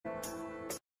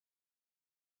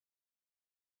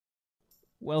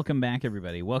Welcome back,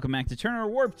 everybody. Welcome back to Turner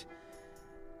Warped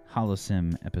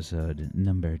Holosim episode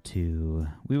number 2.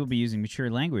 We will be using mature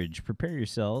language. Prepare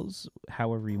yourselves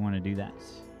however you want to do that.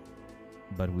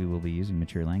 But we will be using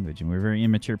mature language, and we're very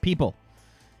immature people.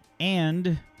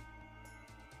 And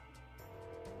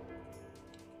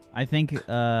I think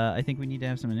we need to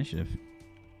have some initiative.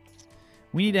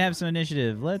 We need to have some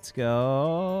initiative. Let's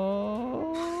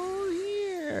go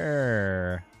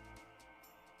here.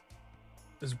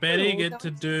 Does Betty get to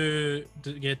do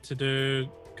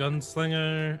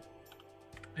gunslinger?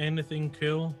 Anything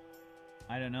cool?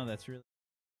 I don't know. That's really.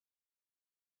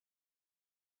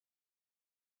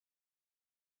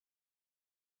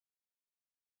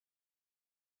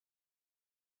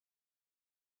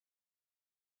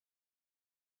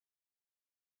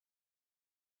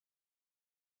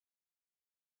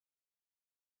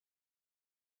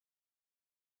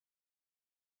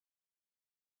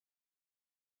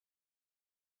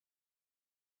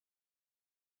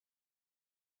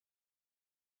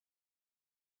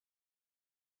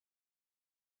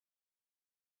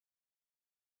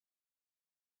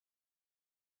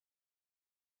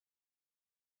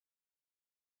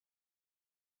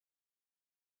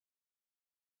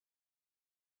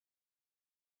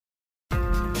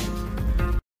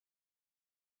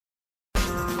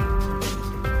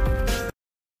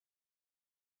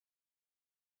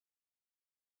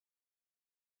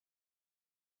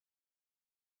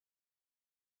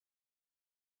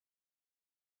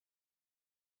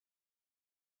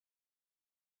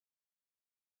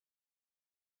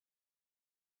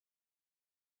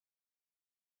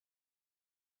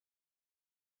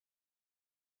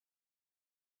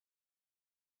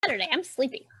 Saturday. I'm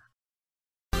sleepy.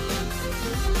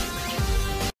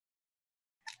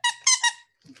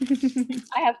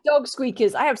 I have dog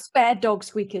squeakers. I have spare dog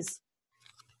squeakers.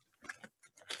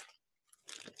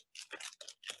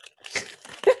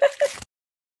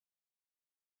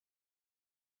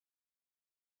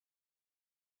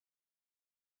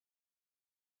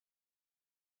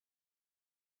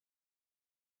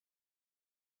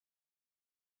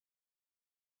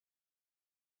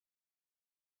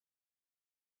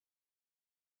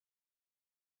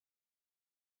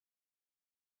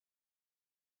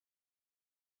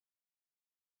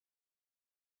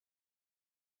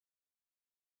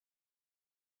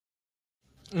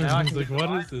 I was like,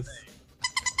 what is this?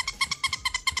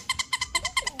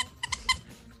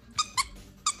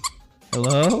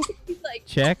 Hello? Like,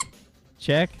 Check.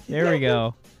 There we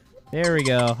go. There we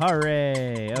go.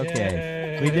 Hooray.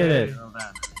 Okay. We did it. Well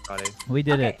done, everybody. We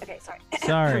did it. Okay, sorry.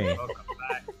 Sorry. Welcome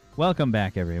back. Welcome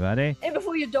back, everybody. And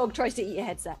before your dog tries to eat your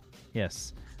headset.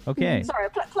 Yes. Okay. Sorry,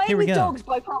 Here playing we with go. dogs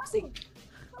by proxy.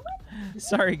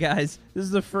 Sorry, guys. This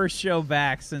is the first show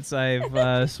back since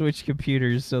I've switched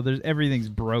computers, so everything's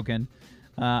broken.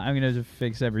 I'm going to have to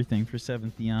fix everything for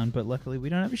 7th Eon, but luckily we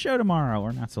don't have a show tomorrow,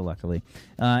 or not so luckily.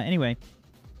 Anyway.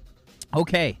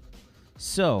 Okay.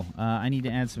 So, I need to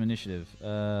add some initiative.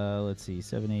 Let's see.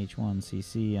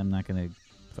 7H1CC. I'm not going to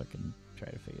fucking try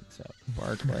to figure this out.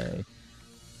 Barclay.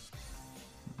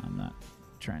 I'm not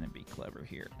trying to be clever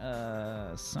here.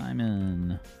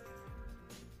 Simon.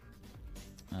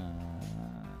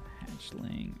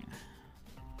 Hatchling.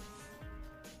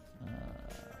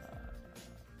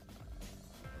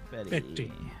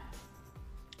 Betty.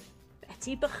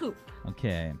 Betty Bahoop.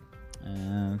 Okay.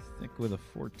 Thick with a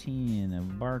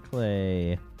 14.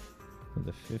 Barclay with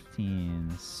a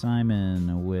 15.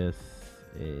 Simon with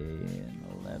an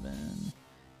 11.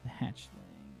 The hatchling.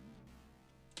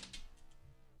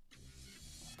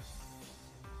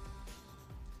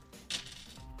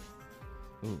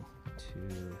 Ooh.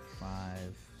 2,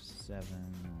 5, 7,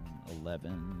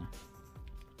 11.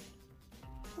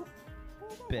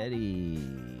 Betty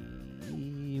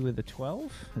with a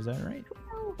 12. Is that right?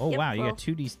 Oh Yep, wow, you well, got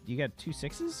you got 2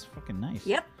 6s? Fucking nice.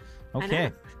 Yep. Okay. I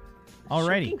know.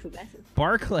 Alrighty. Shocking for Betty.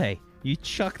 Barclay, you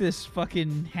chuck this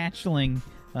fucking hatchling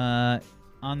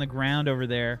on the ground over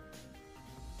there.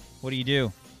 What do you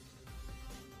do?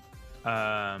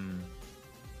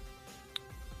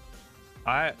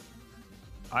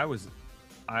 I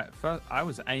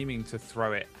was aiming to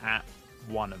throw it at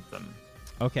one of them.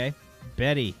 Okay.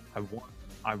 Betty.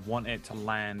 I want it to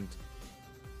land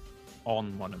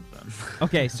on one of them.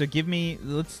 Okay, so give me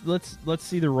let's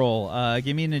see the roll.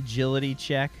 Give me an agility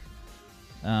check.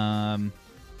 I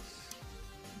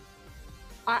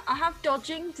have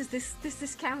dodging. Does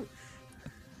this count?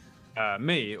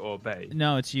 Me or Bay?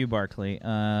 No, it's you, Barclay.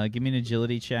 Give me an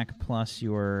agility check plus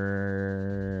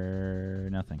your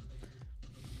nothing.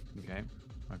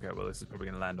 Okay. Well, this is probably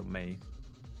gonna land on me.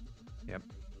 Yep.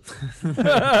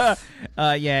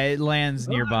 Yeah, it lands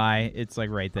nearby. It's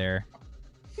like right there.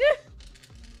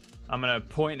 I'm gonna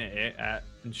point at it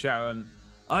and shout,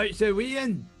 "Alright, so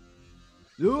Ian,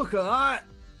 look at that!"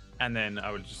 And then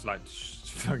I would just like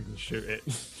fucking shoot it.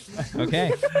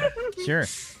 Okay, sure.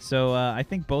 So I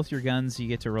think both your guns, you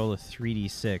get to roll a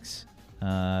 3d6.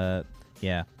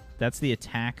 Yeah, that's the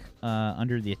attack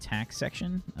under the attack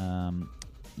section.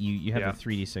 You have a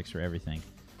 3d6 for everything.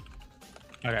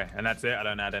 Okay, and that's it. I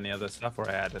don't add any other stuff, or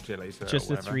I add agility to it. Just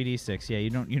or a whatever. 3d6. Yeah, you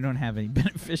don't have any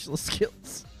beneficial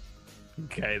skills.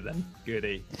 Okay then,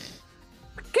 goody.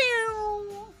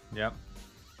 Yep.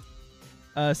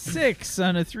 6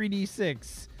 on a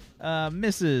 3d6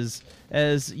 misses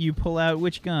as you pull out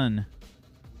which gun?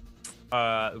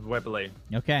 Webley.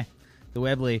 Okay, the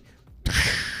Webley.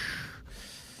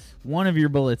 One of your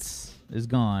bullets is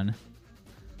gone.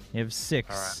 You have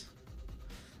 6.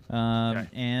 Okay.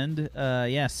 And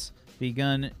yes, the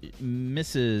gun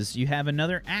misses. You have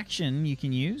another action you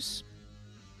can use.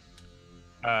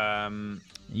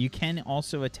 You can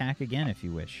also attack again if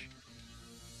you wish.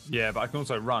 Yeah, but I can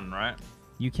also run, right?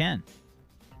 You can.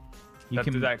 You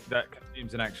can. That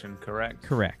consumes an action, correct?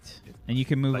 Correct. And you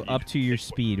can move But you up can to your pick one.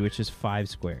 speed, which is 5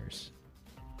 squares.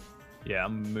 Yeah,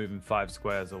 I'm moving 5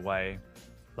 squares away,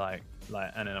 like,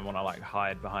 and then I want to like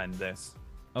hide behind this.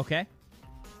 Okay.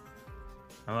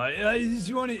 I'm like, I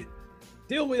just want to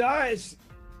deal with us,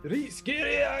 really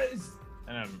scary us,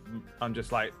 and I'm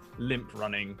just like limp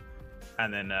running,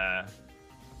 and then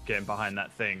getting behind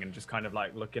that thing and just kind of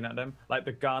like looking at them, like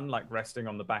the gun like resting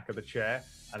on the back of the chair,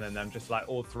 and then I'm just like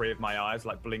all 3 of my eyes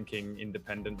like blinking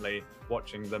independently,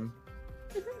 watching them.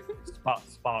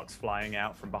 Sparks flying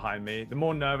out from behind me. The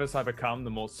more nervous I become, the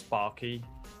more sparky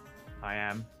I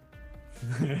am.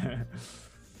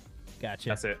 Gotcha.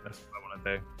 That's it. That's what I want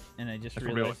to do. And I just That's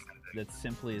probably realized what I'm that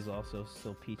Simply is also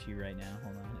still peachy right now.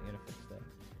 Hold on, I gotta fix that.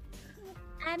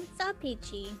 I'm so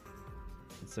peachy.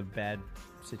 It's a bad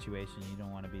situation. You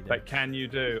don't want to be there. But can you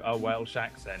do a Welsh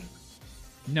accent?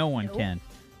 No one Nope. can.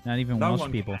 Not even No Welsh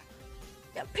one people.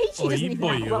 Yeah, Peachy Oi, doesn't even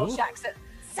have a boy, Welsh you. accent.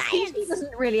 Science. Peachy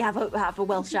doesn't really have a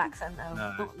Welsh accent though.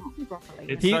 No. Not properly.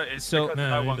 It's He- it's so- because No,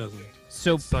 no he one- doesn't.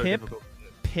 So it's so Pip, difficult.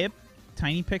 Pip,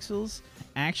 Tiny Pixels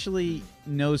actually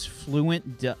knows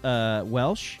fluent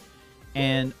Welsh,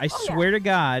 and I yeah. swear to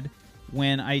God,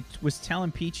 when I was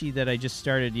telling Peachy that I just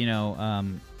started,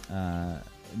 Neon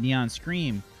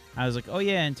Scream, I was like, "Oh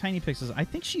yeah," and Tiny Pixels, I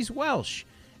think she's Welsh,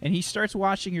 and he starts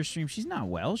watching her stream. She's not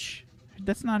Welsh.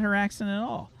 That's not her accent at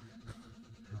all.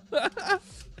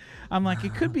 I'm like,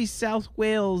 it could be South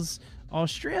Wales,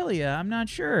 Australia. I'm not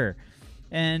sure.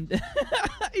 And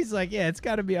he's like, yeah, it's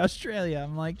got to be Australia.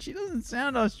 I'm like, she doesn't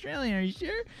sound Australian. Are you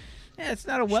sure? Yeah, it's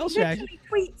not a Welsh She accent.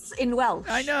 literally tweets in Welsh.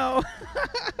 I know.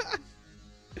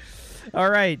 All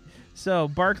right. So,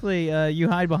 Barkley, you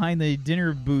hide behind the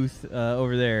dinner booth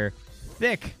over there.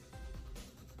 Thick.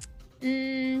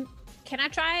 Can I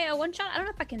try a one shot? I don't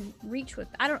know if I can reach with.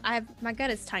 My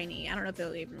gun is tiny. I don't know if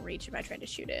it'll even reach if I try to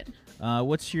shoot it.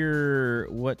 What's your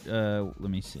let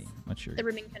me see. What's your The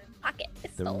Remington pocket the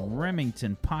pistol.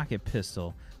 Remington pocket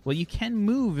pistol? Well, you can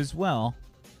move as well.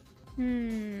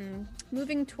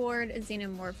 Moving toward a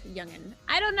xenomorph youngin.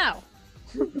 I don't know.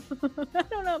 I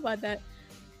don't know about that.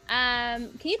 Can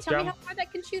you tell me how far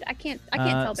that can shoot? I can't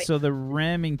tell. So the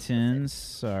Remingtons,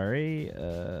 sorry,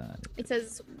 It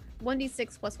says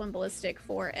 1d6 plus 1 ballistic,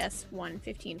 4s, 1,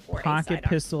 15, 4 pocket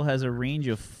pistol has a range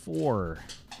of 4.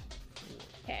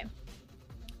 Okay.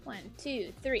 1,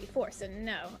 2, 3, 4. So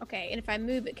no. Okay, and if I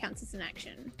move, it counts as an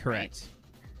action. Correct.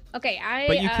 Right? Okay,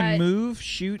 But you can move,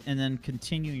 shoot, and then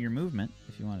continue your movement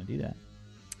if you want to do that.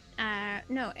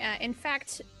 No. In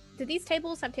fact, do these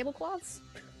tables have tablecloths?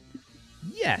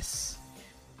 Yes.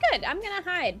 Good. I'm gonna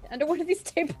hide under one of these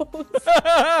tables.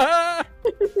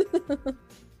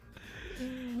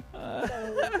 I'm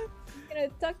gonna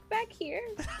duck back here,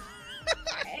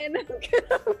 and I'm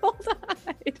gonna roll to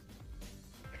hide.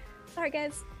 Sorry,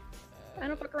 guys. I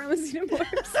don't fuck around with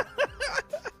xenomorphs.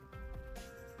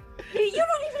 You're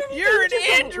not even. You're an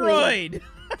danger, android.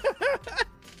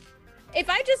 If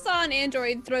I just saw an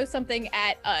android throw something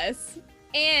at us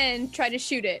and try to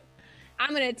shoot it,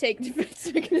 I'm gonna take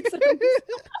defense mechanism.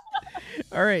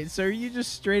 All right. So are you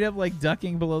just straight up like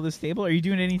ducking below this table? Are you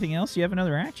doing anything else? You have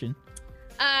another action.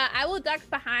 I will duck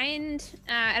behind,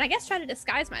 and I guess try to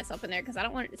disguise myself in there because I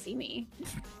don't want it to see me.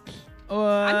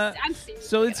 I'm seriously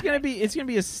So it's gonna hide.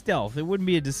 be a stealth. It wouldn't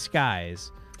be a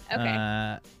disguise.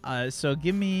 Okay. So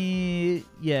give me,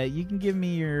 you can give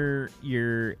me your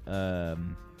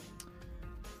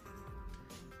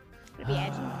It'd be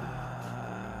edgy.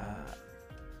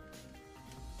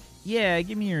 yeah,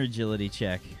 give me your agility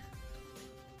check.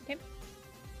 Okay.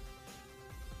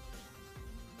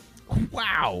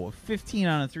 Wow, 15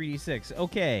 on a 3d6.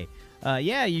 Okay.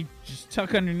 Yeah, you just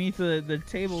tuck underneath the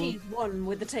table. She's one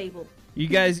with the table. You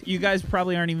guys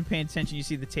probably aren't even paying attention. You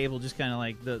see the table just kind of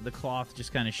like the cloth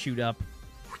just kind of shoot up.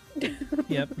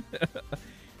 Yep.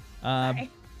 Sorry.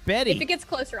 Betty. If it gets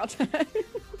closer, I'll try.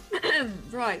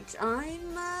 Right, I'm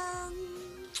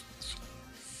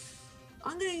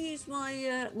gonna use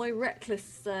my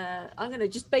reckless. I'm gonna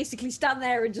just basically stand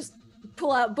there and just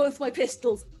pull out both my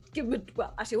pistols. Give them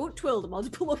well, actually, I won't twill them. I'll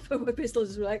just pull up both my pistols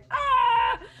and just be like,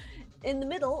 ah! In the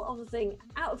middle of the thing,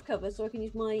 out of cover, so I can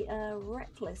use my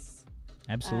reckless.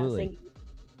 Absolutely.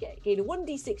 Gain a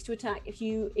 1d6 to attack if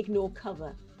you ignore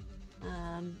cover.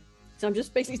 So I'm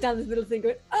just basically standing in the middle of the thing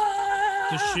going, ah!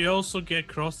 Does she also get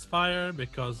crossfire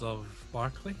because of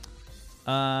Barkley?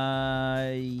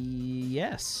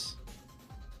 Yes.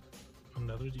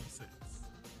 Another d6.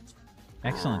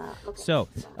 Excellent. Okay. So,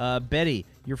 Betty,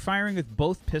 you're firing with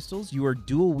both pistols. You are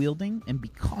dual wielding, and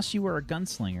because you are a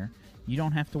gunslinger, you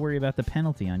don't have to worry about the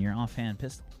penalty on your offhand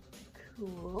pistol.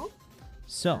 Cool.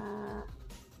 So,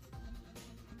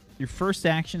 your first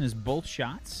action is both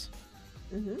shots.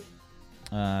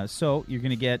 Mm-hmm. So you're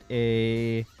gonna get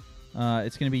a.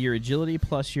 It's gonna be your agility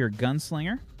plus your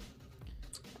gunslinger.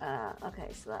 Okay,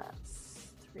 so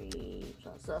that's 3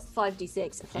 plus, so that's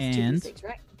 5d6 plus And 2d6,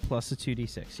 right? Plus a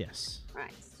 2d6, yes.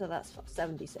 Right, so that's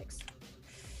 7d6. This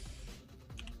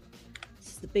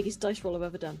is the biggest dice roll I've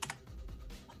ever done.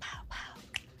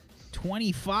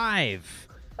 25.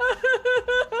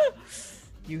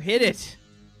 You hit it.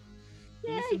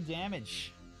 Do Yay. some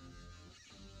damage.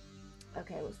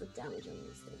 Okay, what's the damage on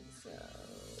this thing? So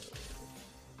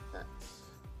that's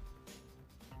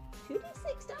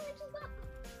 2d6 damage, is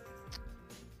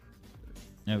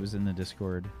that? It was in the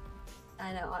Discord.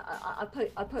 I know.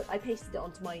 I pasted it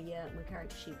onto my my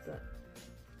character sheet, but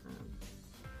I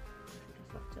think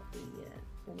I fucked up the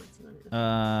formatting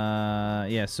on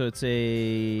it. Yeah. So it's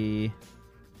a.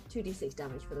 2d6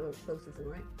 damage for both of them,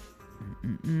 right?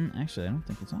 Actually, I don't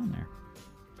think it's on there.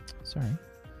 Sorry.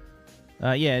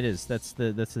 Yeah, it is. That's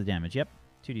the damage. Yep.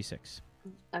 2d6.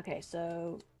 Okay,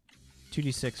 so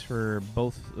 2d6 for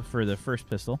both for the first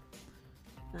pistol.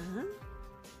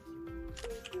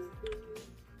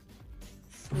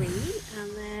 3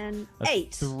 and then A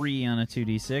 8. 3 on a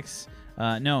 2d6.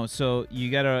 No, so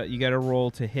you gotta roll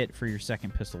to hit for your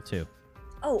second pistol too.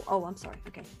 Oh, I'm sorry.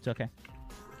 Okay, It's okay.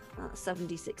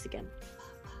 7d6 again.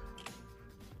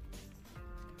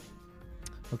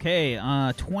 Okay,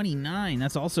 29.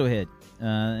 That's also a hit,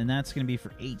 and that's gonna be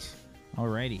for 8.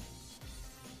 Alrighty.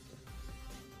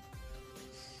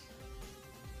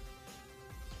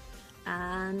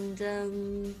 And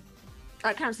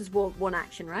that counts as one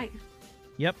action, right?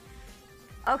 Yep.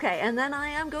 Okay, and then I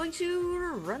am going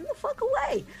to run the fuck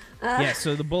away. Yeah.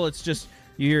 So the bullets just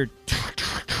you hear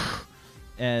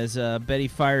as Betty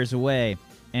fires away,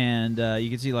 and you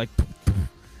can see like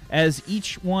as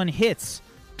each one hits.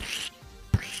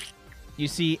 You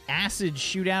see acid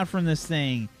shoot out from this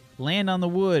thing, land on the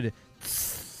wood.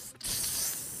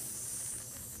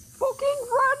 Fucking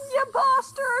run, you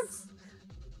bastards!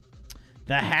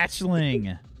 The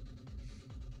hatchling.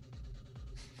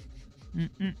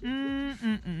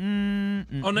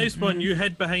 Oh, nice one. You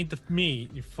hid behind me,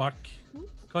 you fuck.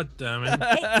 God damn it.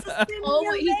 It's a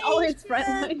Oh, he's always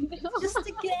simulation. friendly. Just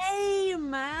a game,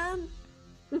 man.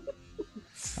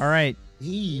 All right.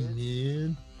 Hey,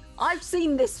 man. I've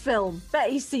seen this film.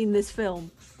 Betty's seen this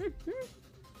film.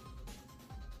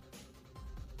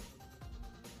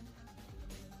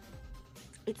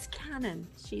 It's canon.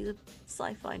 She's a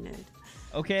sci-fi nerd.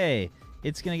 Okay.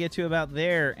 It's going to get to about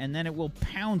there, and then it will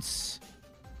pounce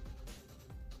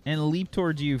and leap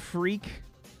towards you, freak.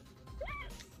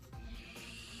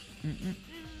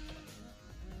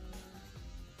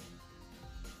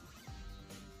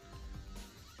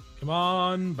 Come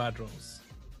on, bad rolls.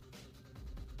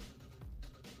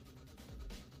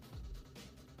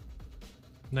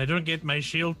 And I don't get my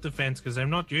shield defense because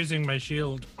I'm not using my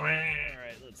shield. All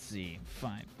right, let's see.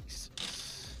 5,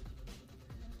 6,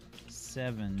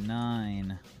 7,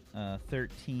 9,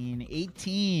 13,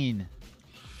 18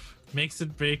 Makes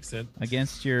it, breaks it.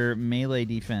 against your melee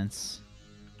defense.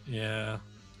 Yeah.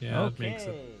 Yeah, it makes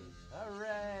it. All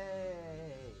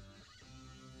right.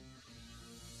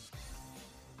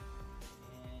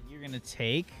 And you're going to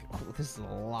take... Oh, this is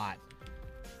a lot.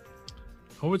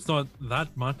 Oh, it's not that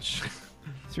much.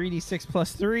 3d6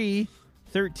 plus 3.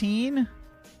 13.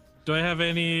 Do I have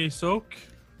any soak?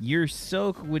 Your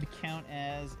soak would count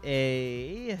as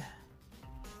a...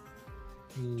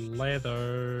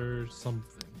 Leather something.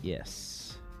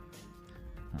 Yes.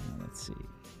 Let's see.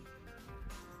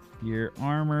 Your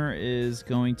armor is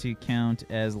going to count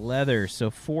as leather,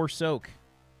 so 4 soak.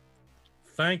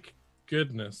 Thank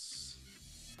goodness.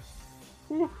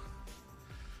 Whew.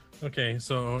 Okay,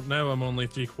 so now I'm only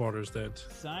 3/4 dead.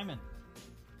 Simon.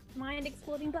 Mind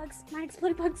exploding bugs. Mind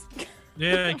exploding bugs.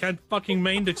 Yeah, I can't fucking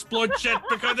mind explode shit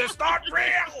because it's not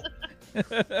real.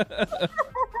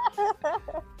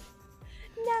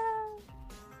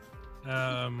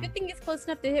 No. Good thing it's close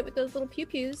enough to hit with those little pew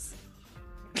pews.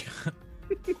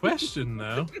 Question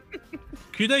though,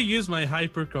 could I use my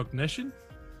hypercognition?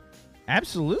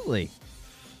 Absolutely.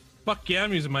 Fuck yeah,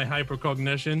 I'm using my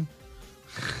hypercognition.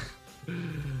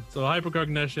 So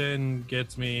hypercognition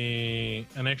gets me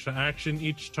an extra action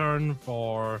each turn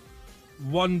for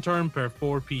 1 turn per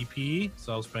 4 PP.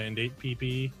 So I'll spend 8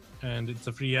 PP, and it's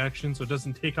a free action, so it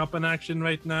doesn't take up an action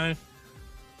right now.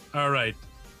 All right,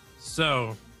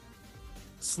 so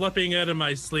slipping out of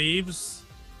my sleeves,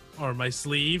 or my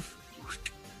sleeve,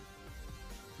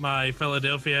 my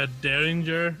Philadelphia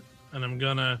Derringer, and I'm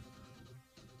gonna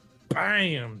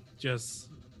bam, just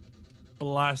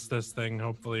blast this thing,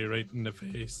 hopefully right in the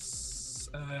face.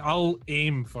 I'll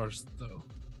aim first though.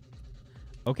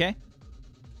 Okay.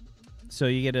 So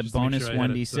you get a Just to make bonus sure I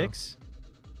hit it, 1d6.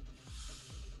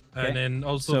 And Okay. then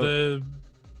also So- the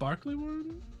Barkley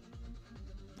one?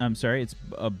 I'm sorry, it's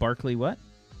a Barkley what?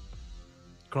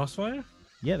 Crossfire?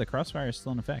 Yeah, the crossfire is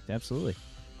still in effect. Absolutely.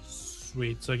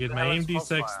 Sweet. So I get my That aim was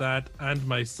d6, Crossfire. that, and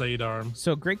my sidearm.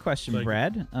 So great question, Like-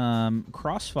 Brad.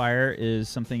 Crossfire is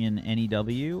something in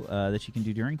NEW that you can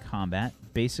do during combat.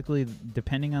 Basically,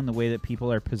 depending on the way that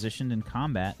people are positioned in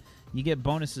combat, you get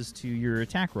bonuses to your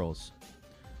attack rolls.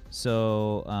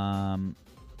 So,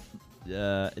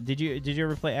 did you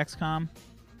ever play XCOM?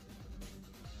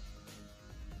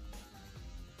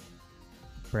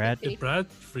 Brad, Did Brad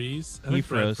freeze? I He think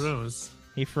Brad froze. froze.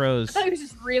 he froze. I was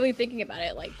just really thinking about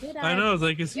it. Like, did I? I know, I was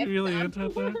like, is he get really that? into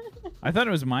that? I thought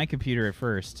it was my computer at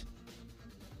first.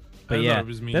 But I yeah, thought it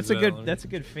was me that's as a good well. that's a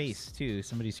good face too.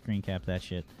 Somebody screen cap that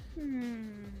shit. Hmm.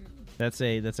 That's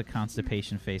a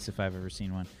constipation face if I've ever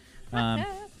seen one.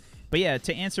 But yeah,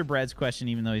 to answer Brad's question,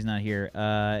 even though he's not here,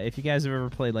 if you guys have ever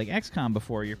played like XCOM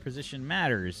before, your position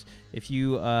matters. If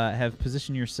you have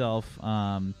positioned yourself,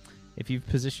 if you've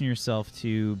positioned yourself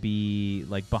to be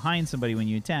like behind somebody when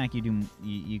you attack,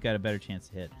 you got a better chance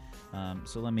to hit.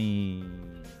 So let me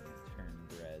turn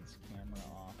Brad's camera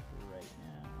off right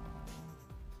now.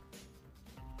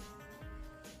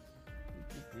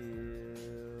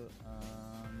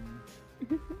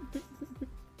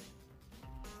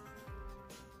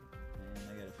 And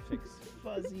I gotta fix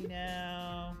Fuzzy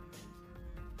now.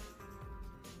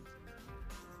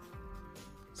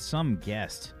 Some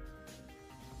guest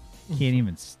can't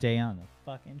even stay on the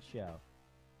fucking show.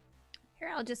 Here,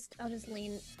 I'll just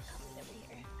lean over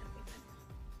here.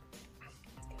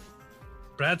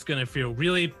 Brad's gonna feel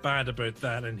really bad about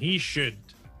that, and he should.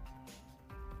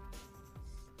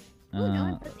 Oh, no,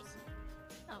 I'm let's fuzzy.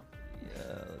 Oh.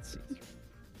 let's see.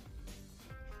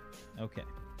 Okay,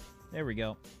 there we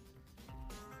go.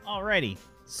 Alrighty,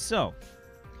 so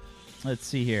let's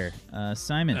see here.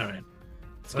 Simon, All right.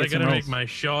 So get I some gotta rolls. make my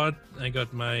shot. I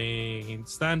got my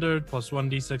standard plus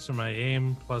 1d6 for my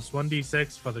aim, plus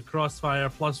 1d6 for the crossfire,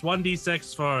 plus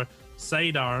 1d6 for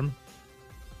sidearm.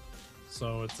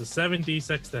 So it's a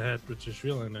 7d6 to hit, which is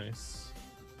really nice.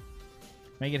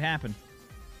 make it happen.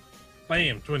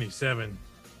 Bam, 27.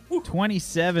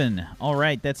 27. All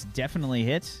right, that's definitely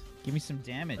hit. Give me some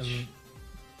damage. And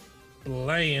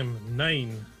blam,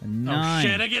 9. A 9. Oh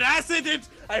shit, I get acided!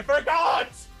 I forgot!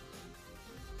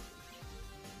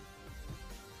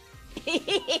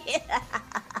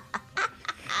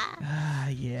 Ah,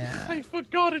 yeah. I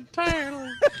forgot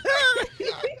entirely.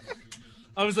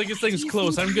 I was like, this thing's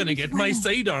close. I'm gonna get my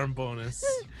sidearm bonus.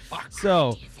 Fuck.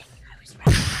 So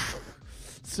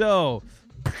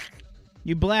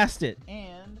you blast it,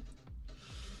 and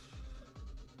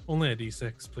Only a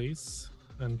d6, please.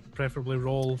 And preferably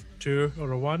roll 2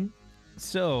 or a 1.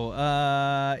 so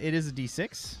it is a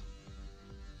d6,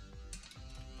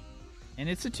 and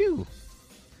it's a 2.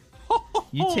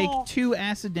 You take 2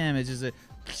 acid damage as it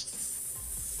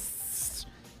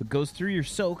goes through your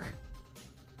soak.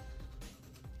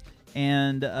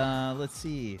 And let's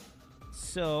see.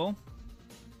 So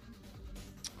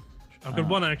I've got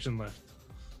 1 action left.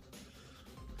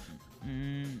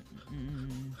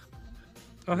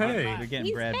 Oh, hey. You're getting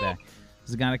He's Brad back. back.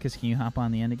 Zaganicus, can you hop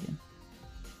on the end again?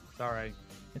 Sorry.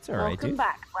 It's all right, Welcome dude.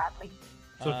 back, Bradley.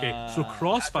 It's okay. So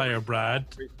crossfire, Brad.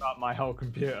 Restart my whole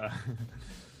computer.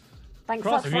 Thanks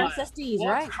Cross- for Have you- SSDs, What's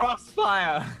right?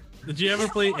 Crossfire? Did you ever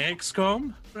play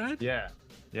XCOM, Brad? Yeah.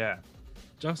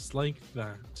 Just like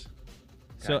that.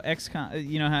 So XCOM,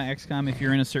 you know how XCOM, if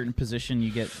you're in a certain position, you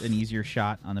get an easier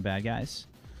shot on the bad guys.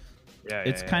 Yeah,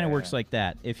 It's kind of works like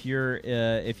that. If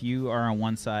you are on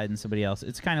one side and somebody else,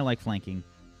 it's kind of like flanking.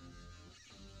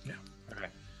 Yeah. Okay.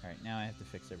 All right, now I have to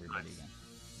fix everybody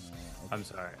again. I'm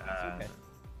sorry. Okay.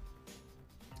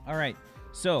 All right.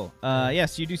 So,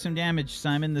 yes, you do some damage,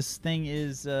 Simon. This thing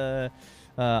is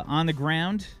on the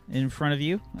ground in front of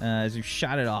you as you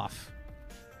shot it off.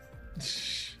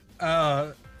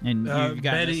 And you've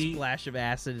got a Betty- splash of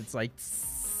acid. It's like,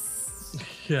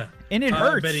 Yeah. and it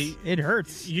hurts. Betty, it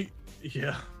hurts.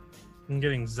 Yeah. I'm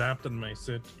getting zapped in my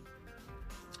suit.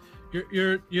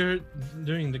 You're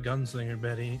doing the gunslinger,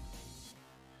 Betty.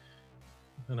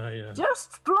 And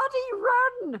Just bloody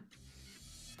run!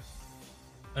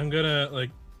 I'm gonna like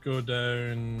go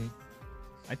down.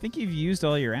 I think you've used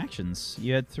all your actions.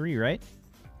 You had 3, right?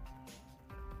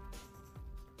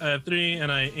 3,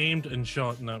 and I aimed and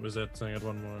shot, and that was it. So I had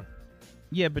 1 more.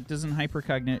 Yeah, but doesn't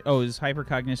hypercognition... Oh, is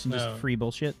hypercognition just No. free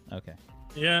bullshit? Okay.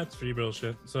 Yeah, it's free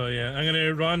bullshit. So yeah, I'm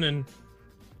gonna run and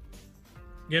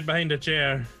get behind a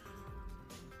chair.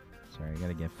 Sorry, I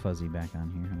gotta get Fuzzy back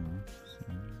on here. Hold on.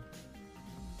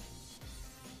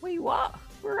 Wait, what?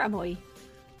 Where am I?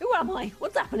 Who am I?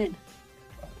 What's happening?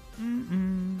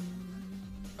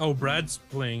 Oh, Brad's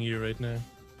playing you right now.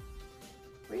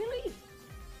 Really?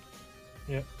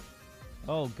 Yeah.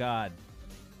 Oh, God.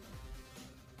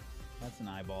 That's an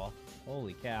eyeball.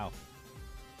 Holy cow.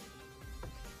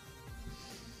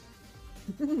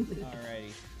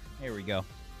 Alrighty. Here we go.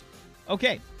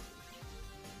 Okay.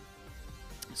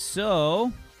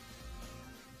 So...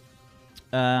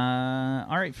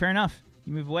 alright, fair enough.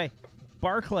 You move away.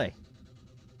 Barclay.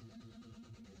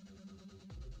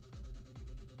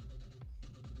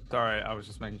 Sorry, I was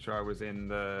just making sure I was in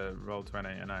the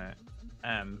Roll20, and I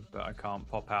am, but I can't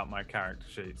pop out my character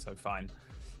sheet, so fine.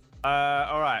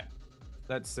 All right,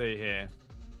 let's see here.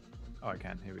 Oh, I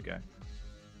can. Here we go.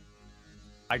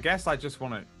 I guess I just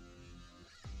want to.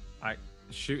 I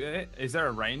shoot it. Is there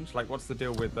a range? Like, what's the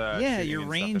deal with? Yeah, shooting your and stuff in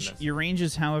range. this? Your range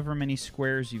is however many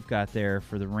squares you've got there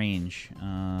for the range.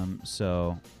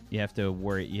 So you have to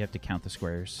worry. You have to count the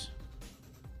squares.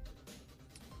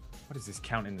 What is this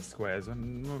counting the squares?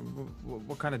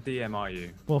 What kind of DM are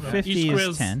you? Well, Yeah, 50 each is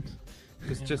square's- 10.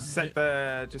 Just set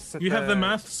the. You have the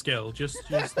math skill. Just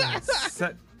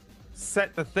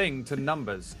set the thing to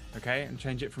numbers, okay, and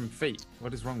change it from feet.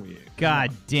 What is wrong with you?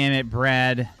 God damn it,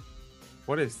 Brad.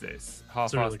 What is this?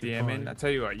 That's a really Half-assed good DMing? point. I tell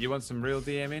you what, you want some real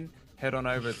DMing? Head on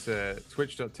over to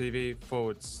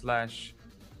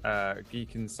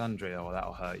twitch.tv/Geek and Sundry. Oh,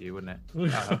 that'll hurt you, wouldn't it?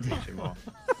 That'll teach you more.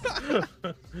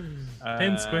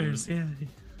 10 squares. Yeah.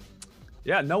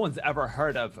 Yeah, no one's ever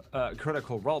heard of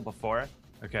Critical Role before.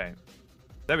 Okay.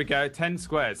 There we go. 10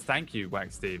 squares. Thank you,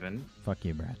 Wax Steven. Fuck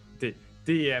you, Brad.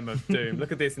 DM of Doom.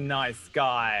 Look at this nice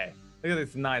guy. Look at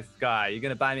this nice guy. You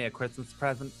gonna buy me a Christmas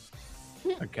present?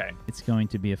 Okay. It's going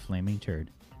to be a flaming turd.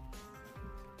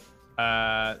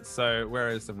 So where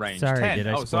is the range? Sorry, 10. did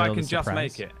I Oh, so I spoil can the just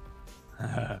surprise? make it.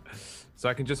 So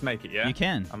I can just make it, yeah? You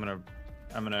can. I'm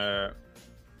gonna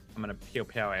pew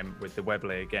him with the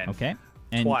Webley again. Okay.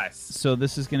 And Twice. So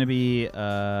this is going to be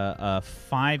a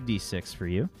 5d6 for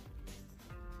you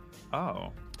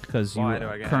Oh. because you Why do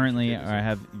I get currently extra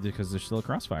d6? because there's still a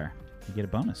crossfire. You get a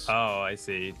bonus. Oh, I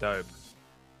see. Dope.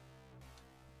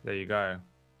 There you go.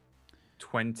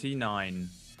 29.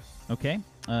 Okay.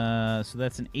 So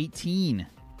that's an 18.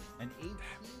 An 18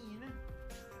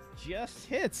 just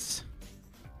hits.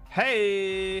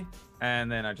 Hey! And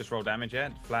then I just roll damage, yeah?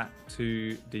 Flat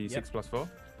 2d6 Yep. plus 4.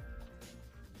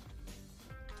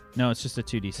 No, it's just a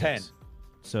 2d6. 10.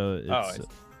 So it's,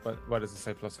 Oh, what does it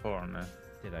say plus 4 on there?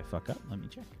 did I fuck up? Let me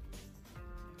check.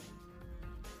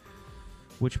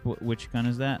 Which gun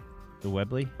is that? The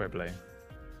Webley? Webley.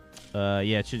 Yeah,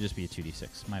 it should just be a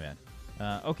 2d6. My bad.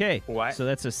 Okay. What? So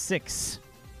that's a 6.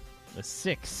 A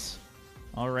 6.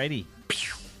 Alrighty.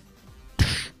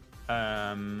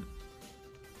 And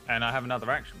I have another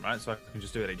action, right? So I can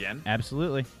just do it again.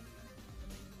 Absolutely.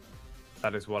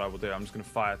 That is what I will do. I'm just going to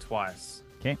fire twice.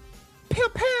 Okay. Pew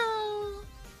pew!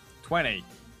 20.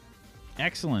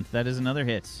 Excellent. That is another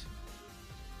hit.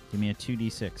 Give me a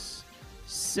 2d6.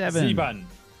 7. Z-button.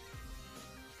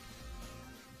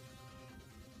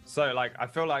 So, like, I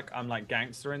feel like I'm like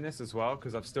gangster in this as well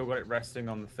because I've still got it resting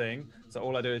on the thing. So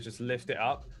all I do is just lift it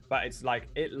up. But it's like,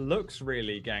 it looks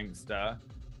really gangster,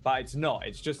 but it's not.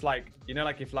 It's just like, you know,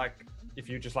 like if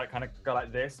you just like kind of go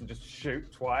like this and just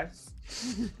shoot twice.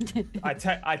 I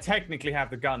technically have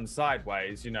the gun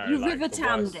sideways, you know. You like, river the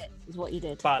tammed worst. it, is what you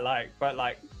did. But like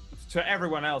to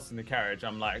everyone else in the carriage,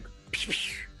 I'm like,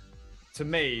 to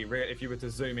me, if you were to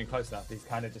zoom in close enough, he's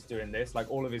kind of just doing this.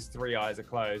 Like all of his three eyes are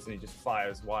closed, and he just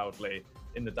fires wildly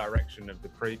in the direction of the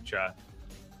creature.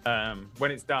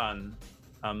 When it's done,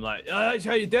 I'm like, "Oh, that's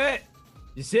how you do it.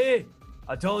 You see,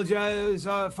 I told you I was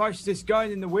fastest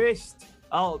gun in the West.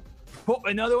 I'll put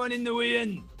another one in the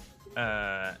wind."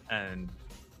 And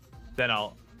then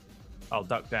I'll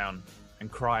duck down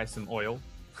and cry some oil.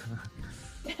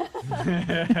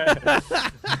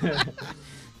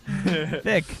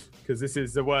 Thick. Because this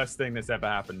is the worst thing that's ever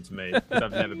happened to me. Because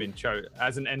I've never been chosen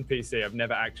as an NPC. I've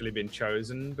never actually been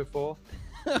chosen before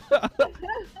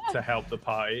to help the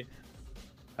party.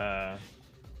 Yeah.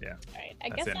 Alright, I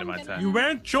That's guess the end I'm of my gonna... turn. You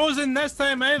weren't chosen this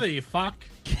time either, you fuck.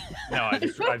 No,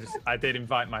 I did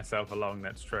invite myself along.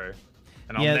 That's true,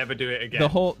 and I'll Yeah, never do it again. The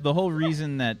whole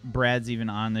reason that Brad's even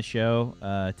on the show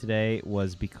today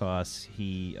was because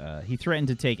he threatened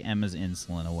to take Emma's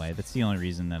insulin away. That's the only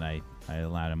reason that I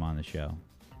allowed him on the show.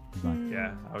 He's like,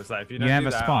 Yeah, I was like, if you You don't have do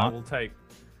a that, spot.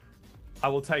 I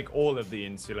will take all of the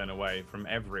insulin away from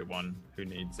everyone who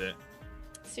needs it.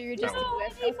 So you're just... Oh, I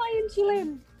need my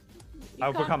insulin.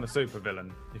 I'll become a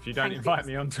supervillain. If you don't invite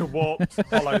me onto Warped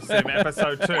Hollow Sim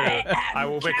episode 2, I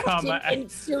will become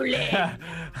insulin.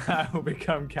 I will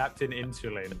become Captain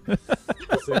Insulin, a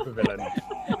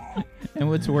supervillain. and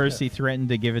what's worse, he threatened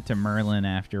to give it to Merlin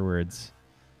afterwards.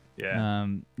 Yeah,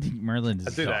 Merlin's.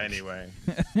 I do that anyway.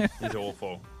 He's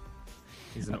awful.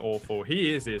 He's an awful.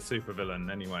 He is a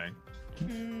supervillain anyway.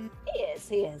 He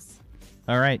is.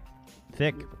 All right,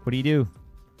 Thick. What do you do?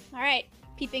 Alright,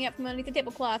 peeping up from underneath the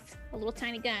tablecloth, a little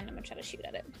tiny gun. I'm gonna try to shoot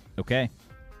at it. Okay.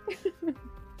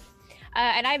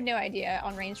 And I have no idea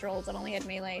on range rolls. I've only had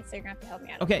melee, so you're gonna have to help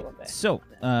me out a Okay, little bit. so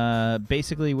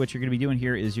basically what you're going to be doing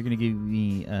here is you're going to give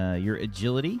me your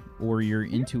agility or your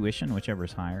intuition, whichever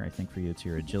is higher. I think for you it's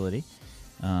your agility.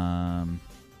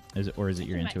 Is it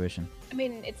your Mine. intuition? I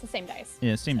mean, it's the same dice.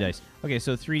 Yeah, same dice. Okay,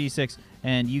 so 3d6,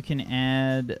 and you can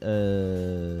add...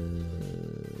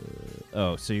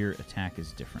 oh, so your attack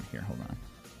is different here. Hold on.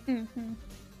 Mm-hmm.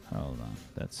 Hold on.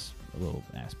 That's a little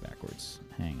ass backwards.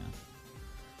 Hang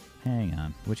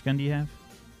on. Which gun do you have?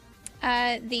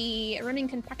 The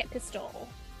Remington pocket pistol.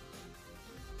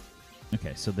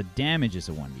 Okay, so the damage is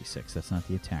a 1d6. That's not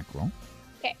the attack roll.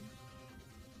 Okay.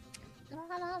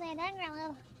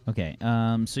 Okay,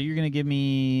 so you're going to give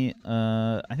me...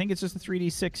 I think it's just a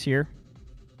 3d6 here.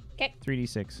 Okay.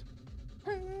 3d6.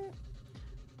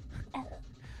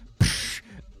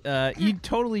 You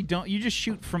totally don't. You just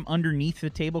shoot from underneath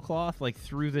the tablecloth, like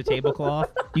through the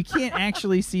tablecloth. You can't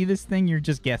actually see this thing. You're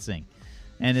just guessing,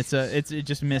 and it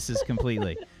just misses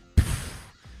completely.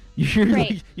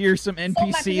 You're some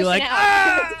NPC like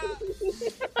ah!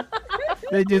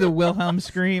 They do the Wilhelm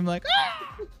scream like ah!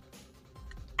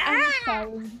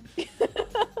 All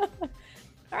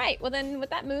right. Well, then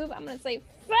with that move, I'm gonna say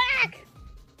fuck.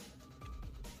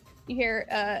 You hear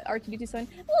R2D2 saying,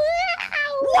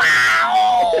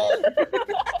 "Wow!"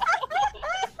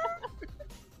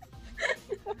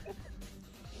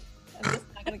 I'm just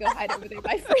not gonna go hide over there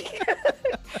by freak.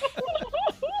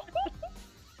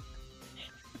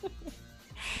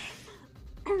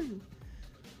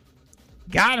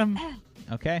 Got him.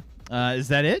 Okay. Is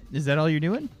that it? Is that all you're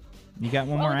doing? You got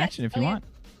one more that's- action if you want.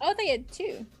 Oh, they had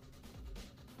two.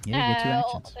 Yeah, you get two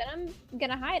actions. Then I'm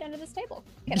gonna hide under this table.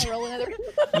 Can I roll another?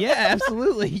 Yeah,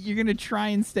 absolutely. You're gonna try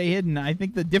and stay hidden. I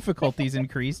think the difficulty's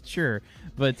increased, sure,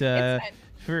 but It's fine.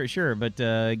 for sure. But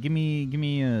give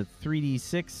me a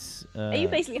 3d6. Are you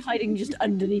basically hiding just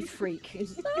underneath Freak?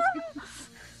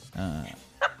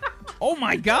 Oh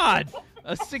my God!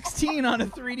 A 16 on a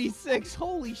 3d6.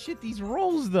 Holy shit! These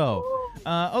rolls though.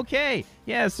 Okay,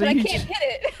 yeah. So But I you can't just,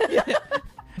 hit it. yeah,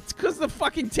 it's because the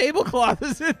fucking tablecloth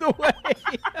is in the way.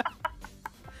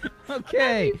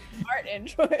 Okay, Smart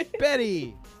Android.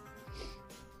 Betty.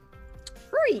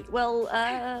 Right. Well,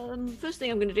 first thing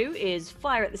I'm going to do is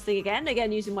fire at this thing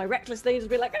again using my reckless thing to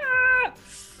be like, ah!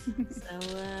 So,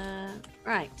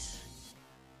 right.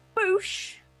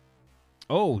 Boosh.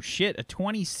 Oh shit! A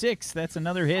 26. That's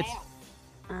another hit.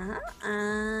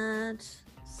 And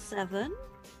 7.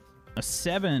 A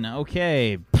 7.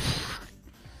 Okay.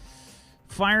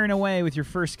 Firing away with your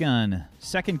first gun.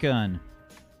 Second gun.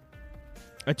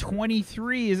 A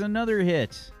 23 is another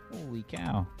hit. Holy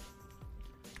cow.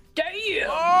 Damn!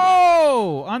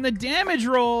 Oh! On the damage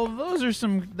roll, those are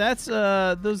some... That's,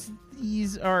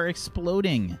 these are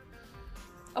exploding.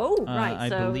 Oh, right. I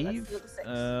so believe. that's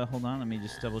another 6. Hold on, let me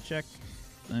just double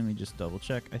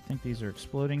check. I think these are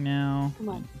exploding now. Come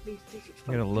on. Please,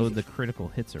 I gotta load the critical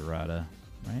hits errata,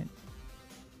 right?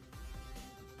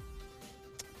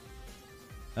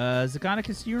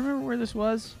 Zagonicus, do you remember where this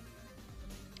was?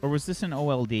 Or was this an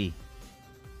OLD?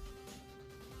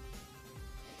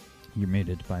 You're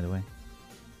muted, by the way.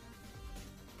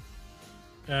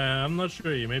 I'm not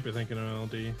sure. You may be thinking of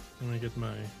LD. Let me get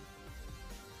my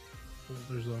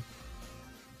folders up.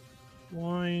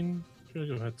 Wine. Gonna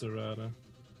go ahead to Rada.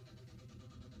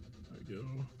 There we go.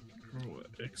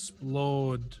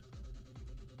 Explode.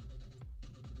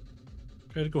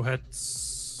 Critical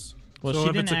hits. Well, So she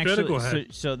if didn't it's a critical actually.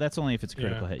 hit- So that's only if it's a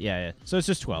critical Yeah. hit. Yeah. So it's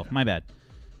just 12. My bad.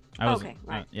 I was, Okay,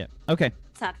 right. yeah. Okay.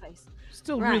 Sad face.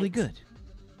 Still really Right. good.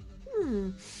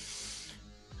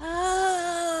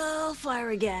 I'll fire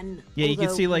again. Yeah, you can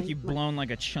Although see like my- you've my- blown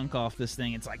like a chunk off this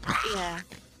thing. It's like Yeah.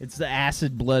 it's the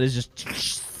acid blood is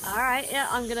just. All right. Yeah.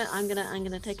 I'm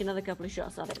gonna take another couple of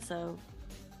shots at it. So.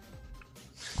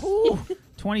 Ooh,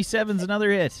 27's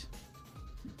another hit.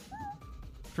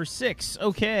 For 6.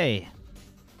 Okay.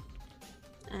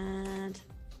 And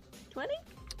 20.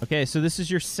 Okay, so this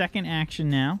is your second action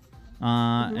now,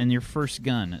 and your first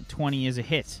gun. 20 is a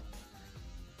hit.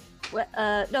 Well,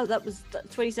 no, that was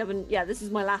 27. Yeah, this is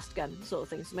my last gun, sort of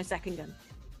thing. It's my second gun.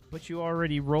 But you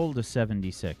already rolled a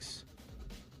 76.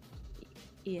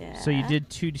 Yeah. So you did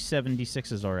 2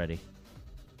 76s already.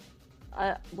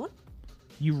 What?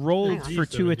 You rolled Hang on. for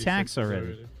 2 D76 attacks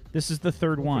already. This is the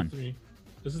third one. 3.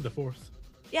 This is the fourth.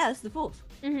 Yeah, that's the fourth.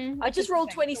 Mm-hmm. I just rolled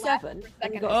 27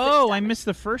 and got Oh, 6 I damage. missed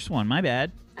the first one. My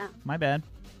bad. Ah. My bad.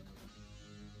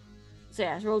 So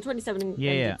yeah, I rolled 27 and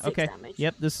Yeah, and yeah. did 6 Okay. damage.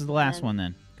 Yep, this is the last And- one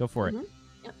then. Go for it.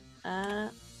 Yep.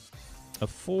 A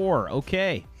 4.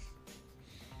 Okay.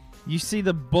 You see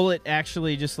the bullet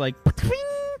actually just like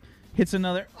hits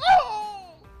another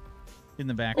in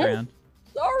the background.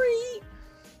 Sorry.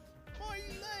 My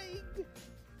leg.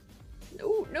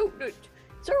 No.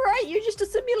 It's all right. You're just a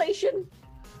simulation.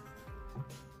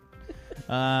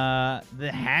 The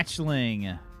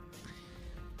hatchling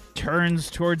turns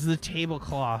towards the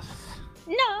tablecloth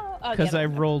No. Oh, because yeah, I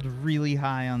no. rolled really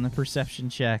high on the perception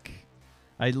check.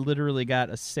 I literally got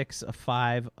a 6, a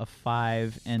 5, a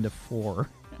 5, and a 4.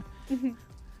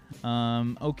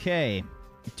 Okay.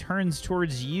 It turns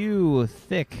towards you,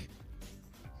 Thick.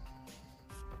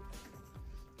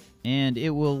 And it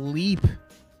will leap,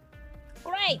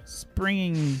 Right.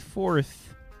 springing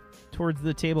forth towards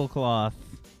the tablecloth.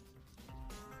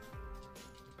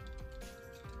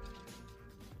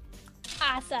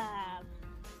 Awesome.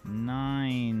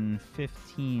 9,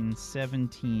 15,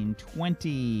 17,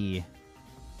 20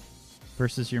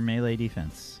 versus your melee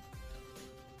defense.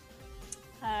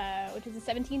 Which is a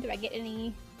 17. Do I get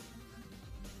any?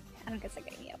 I don't guess I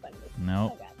get any up on this.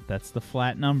 No, Oh, God. that's the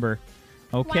flat number.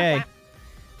 Okay. Wah,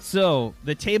 So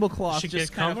the tablecloth Does she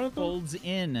just get kind cover, of though? folds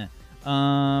in.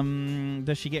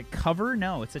 Does she get cover?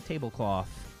 No, it's a tablecloth.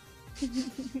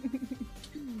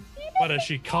 But is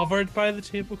she covered by the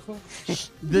tablecloth?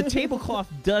 The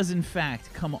tablecloth does in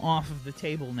fact come off of the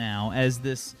table now as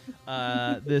this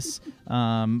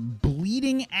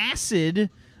bleeding acid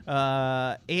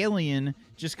alien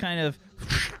just kind of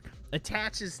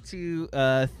attaches to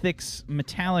Thick's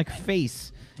metallic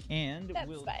face and That's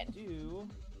will fine. do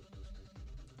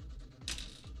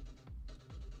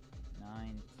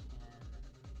 9,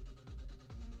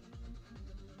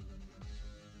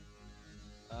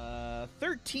 10,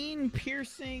 13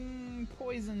 piercing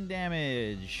poison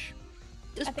damage.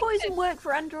 Does I think poison that- work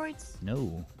for androids?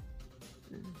 No.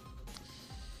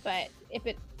 But if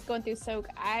it's going through soak,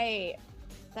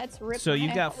 that's ripped. So you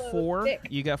my got hollow 4. thick.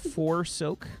 You got 4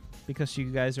 soak because you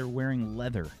guys are wearing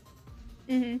leather.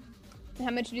 How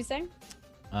much did you say?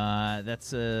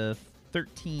 That's a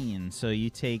 13. So you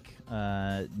take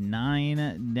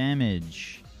 9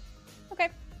 damage. Okay.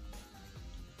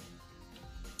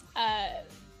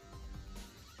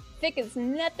 Thick is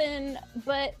nothing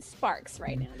but sparks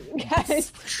right now, you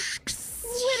guys.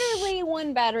 Literally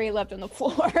one battery left on the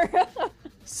floor.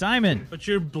 Simon. But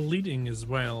you're bleeding as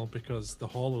well because the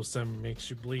hollow sim makes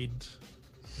you bleed.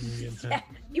 when you get hit. Yeah,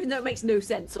 even though it makes no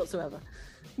sense whatsoever.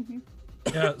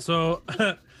 Yeah, so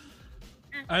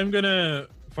I'm gonna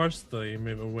firstly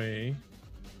move away.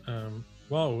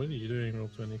 Wow, what are you doing,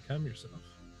 Roll20? Calm yourself.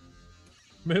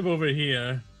 Move over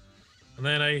here, and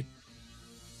then I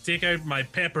take out my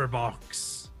pepper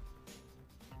box.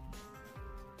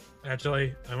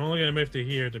 Actually, I'm only gonna move to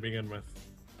here to begin with.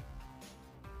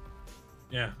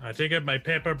 Yeah, I take out my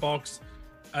pepper box,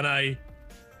 and I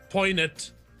point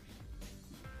it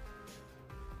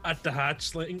at the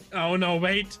hatchling. Oh no,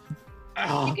 wait!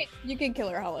 Oh. you can kill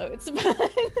her hollow. It's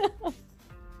fine.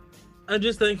 I'm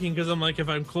just thinking because I'm like, if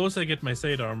I'm close, I get my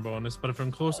sidearm bonus, but if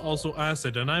I'm close, also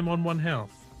acid, and I'm on 1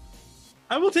 health.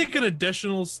 I will take an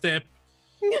additional step.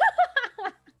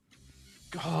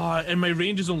 God, and my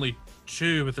range is only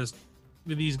 2 with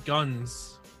these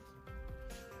guns.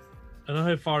 I know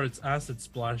how far its acid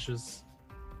splashes.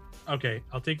 Okay,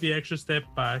 I'll take the extra step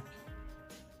back.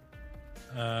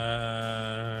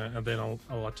 And then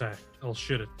I'll attack. I'll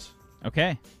shoot it.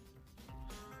 Okay.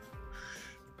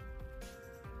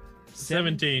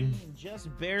 17 just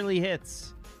barely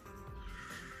hits.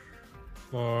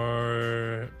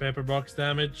 for pepper box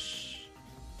damage.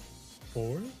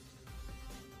 4.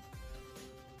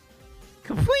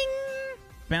 Kapwing!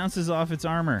 Bounces off its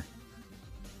armor.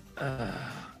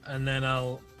 And then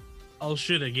I'll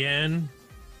shoot again.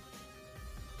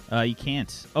 You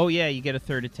can't. Oh yeah, you get a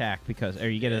third attack or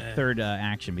you get a Yeah. third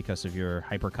action because of your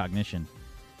hypercognition.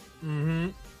 Mm-hmm.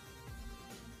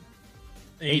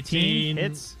 18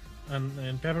 hits.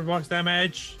 And pepper box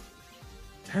damage.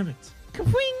 Damn it.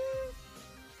 Kapwing!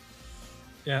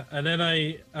 Yeah, and then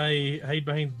I hide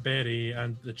behind Betty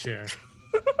and the chair.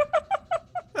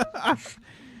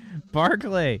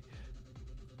 Barclay.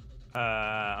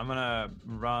 I'm gonna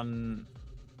run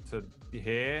to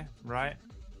here, right?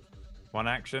 One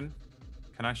action.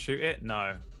 Can I shoot it?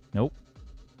 No. Nope.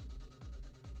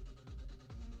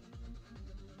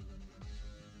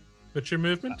 What's your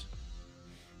movement?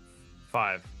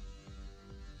 5.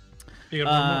 You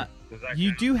got one more. Does that You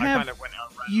count? do I have kind of went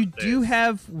around you do this.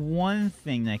 have one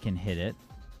thing that can hit it.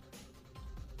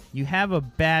 You have a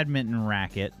badminton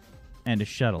racket and a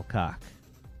shuttlecock.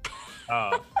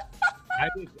 Oh.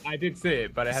 I did see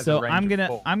it, but it has a So range I'm of gonna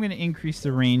 4. increase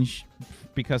the range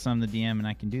because I'm the DM and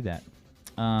I can do that.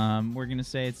 We're gonna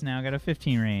say it's now got a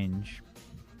 15 range.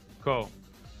 Cool.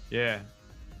 Yeah.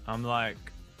 I'm like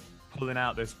pulling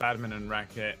out this badminton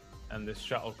racket and this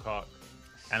shuttlecock,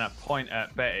 and I point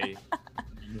at Betty.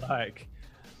 Like,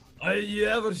 have you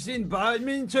ever seen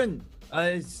badminton?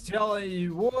 I tell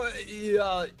you what,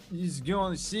 he's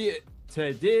gonna see it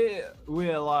today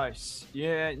with us.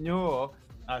 Yeah, no.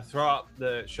 I throw up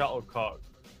the shuttlecock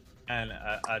and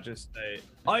I just say,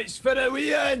 "It's for the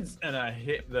wins!" And I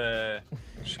hit the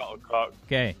shuttlecock.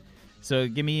 Okay, so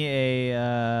give me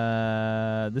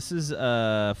a. This is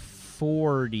a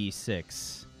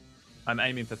 4d6. I'm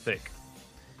aiming for thick.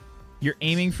 You're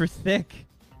aiming for thick.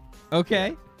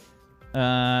 Okay.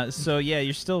 So yeah,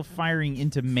 you're still firing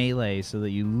into melee, so that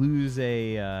you lose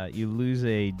a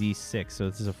d6. So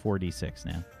this is a 4d6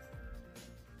 now.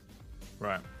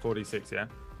 Right, 46, yeah?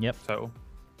 Yep. Total.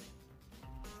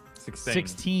 16.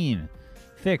 16.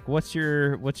 Thick. What's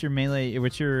your melee?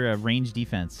 What's your range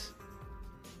defense?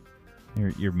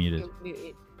 You're muted. You're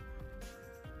muted.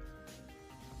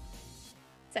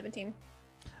 17.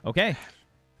 Okay.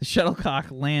 The shuttlecock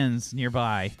lands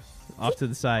nearby, off to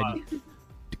the side.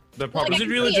 The Like, problem Was I it can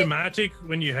really see it. dramatic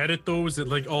when you hit it though? Was it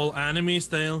like all anime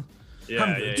style? yeah, I'm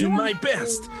yeah, gonna yeah, do my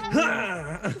best.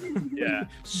 Ha! yeah.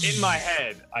 In my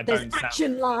head, I There's don't sound...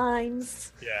 action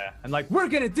lines. Yeah. And like, we're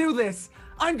gonna do this!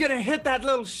 I'm gonna hit that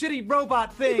little shitty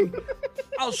robot thing!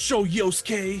 I'll show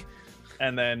Yosuke.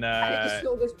 And then, And it just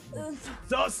all goes, "Ugh."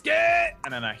 Sasuke!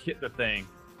 And then I hit the thing.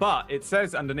 But it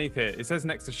says underneath it says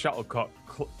next to shuttlecock,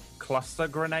 cluster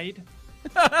grenade.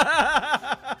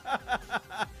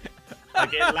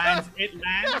 Like it lands,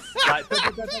 like, da, da,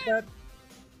 da, da, da.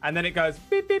 And then it goes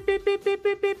beep, beep, beep, beep, beep,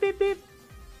 beep, beep, beep, beep.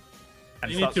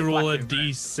 And You starts need to roll a flashing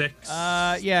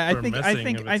red. D6. Yeah, I for think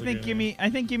missing if it's a give me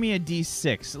grenade. give me a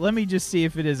d6. Let me just see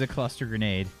if it is a cluster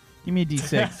grenade. Give me a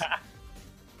d6.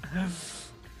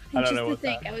 I don't Just know to what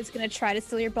think, I was gonna try to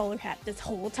steal your bowler hat this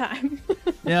whole time.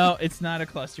 No, it's not a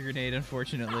cluster grenade,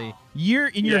 unfortunately. You're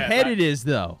in your Yeah, head. like- It is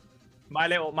though. My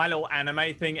little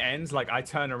anime thing ends, like I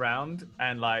turn around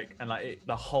and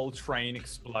the whole train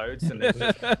explodes and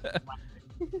there's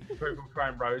people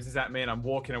throwing roses at me and I'm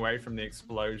walking away from the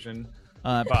explosion.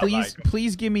 But,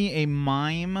 Please give me a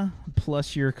mime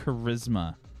plus your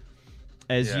charisma,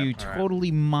 as Yeah, you all right.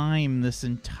 totally mime this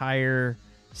entire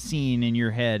scene in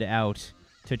your head out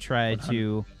to try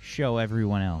to show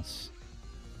everyone else.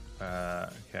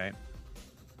 Okay.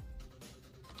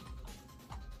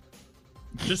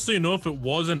 Just so you know, if it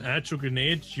was an actual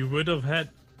grenade, you would have hit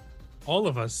all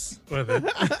of us with it.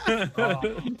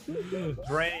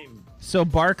 Dream. So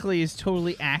Barkley is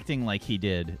totally acting like he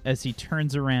did as he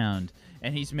turns around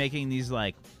and he's making these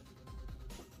like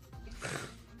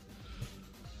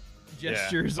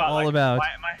gestures But, all like, about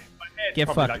my head's get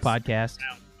probably, fucked like, podcast.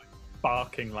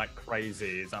 barking like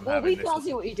crazy as I'm Well, having we this. can't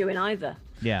see what you're doing either.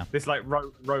 Yeah. This like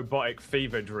robotic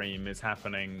fever dream is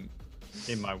happening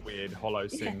in my weird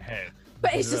holocene head.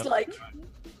 But it's just like,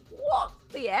 what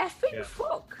the effing Yeah.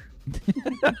 fuck?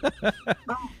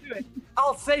 I'll do it.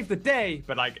 I'll save the day.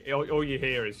 But like all you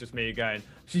hear is just me going,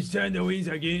 "She's turned the winds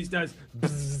against us.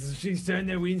 Bzz, she's turned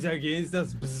the winds against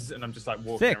us." Bzz, and I'm just like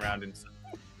walking Thick. around in.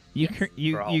 You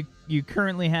Yes. you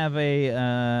currently have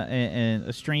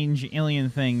a strange alien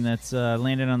thing that's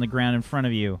landed on the ground in front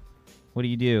of you. What do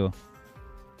you do?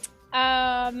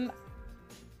 God,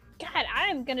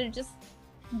 I'm gonna just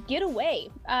get away.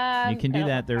 You can do no,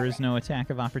 that. There okay. is no attack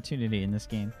of opportunity in this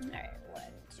game. All right, 1,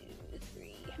 2,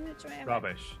 3. How much do I have?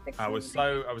 Rubbish. Six I was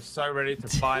and so ready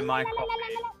to buy my copy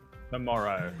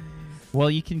tomorrow. Well,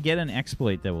 you can get an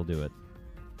exploit that will do it.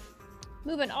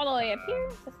 Moving all the way up here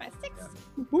with my 6.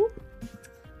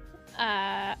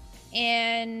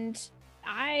 And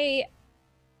I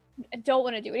don't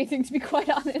want to do anything, to be quite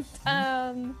honest. 'Cause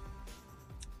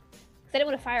I didn't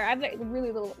want to fire. I have like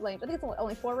really little range. I think it's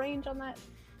only 4 range on that.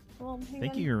 Little I think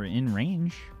handgun. you're in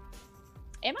range.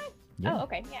 Am I? Yeah. Oh,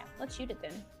 okay. Yeah, let's shoot it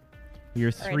then.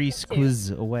 You're All right, 3 that's 2.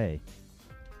 squiz away.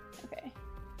 Okay.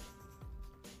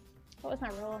 What was my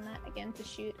roll on that again to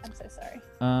shoot? I'm so sorry.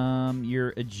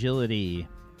 Your agility.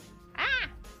 Ah!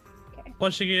 Okay.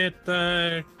 Plus, you get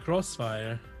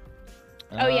crossfire.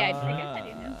 Oh, yeah, I think I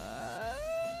do know.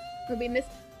 Would we miss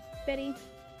Betty?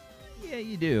 Yeah,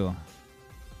 you do.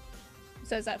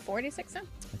 So is that 46 now?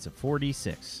 It's a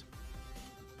 46.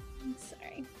 I'm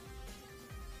sorry.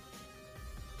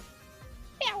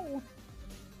 Meow.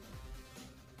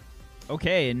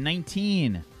 Okay,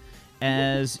 19.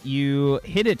 As you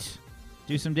hit it,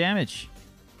 do some damage.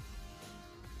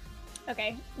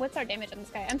 Okay, what's our damage on this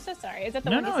guy? I'm so sorry. Is that the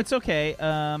No, one? no, it's okay.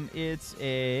 It's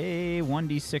a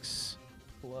 1d6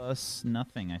 plus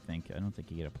nothing, I think. I don't think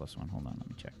you get a +1. Hold on, let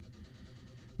me check.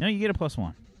 No, you get a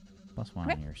 +1. +1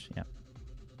 on Okay. yours. Yep.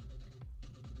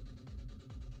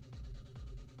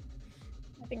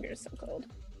 My fingers are so cold.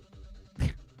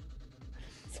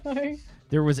 Sorry.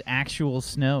 There was actual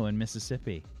snow in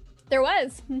Mississippi. There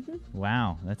was.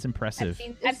 Wow, that's impressive.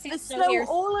 I've seen the snow here.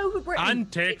 snow all over Britain.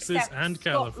 And Texas except and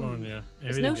Scotland. California. There's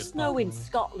Everything no gets snow in bad.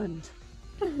 Scotland.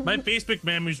 My Facebook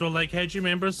memories were like, hey, do you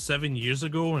remember 7 years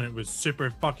ago when it was super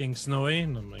fucking snowy?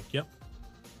 And I'm like, yep.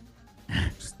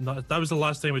 That was the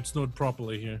last time it snowed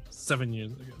properly here. 7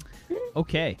 years ago.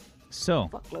 Okay, so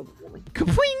Fuck global warming.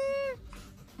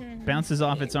 kapwing! Bounces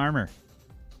off its armor.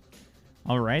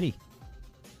 Alrighty.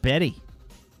 Betty.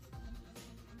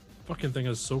 Fucking thing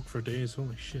has soaked for days.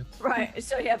 Holy shit. Right,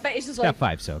 so yeah, Betty's just Got like,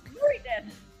 5 soak. right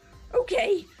then.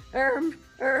 Okay, and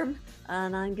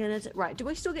I'm gonna, right, do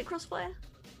I still get crossfire?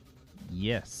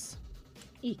 Yes.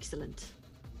 Excellent.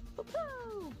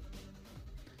 Pow-pow.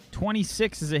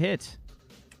 26 is a hit.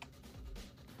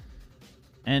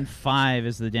 And 5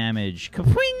 is the damage.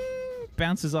 Kapwing!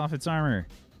 Bounces off its armor.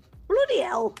 Bloody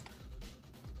hell.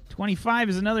 25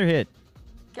 is another hit.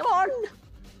 Come on.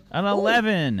 An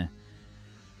 11.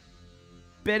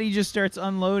 Betty just starts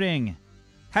unloading.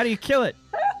 How do you kill it?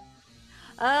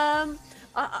 I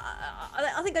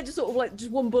think I just sort of like,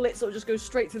 just one bullet sort of just goes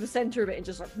straight through the center of it and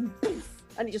just like, poof,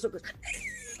 and it just sort of goes,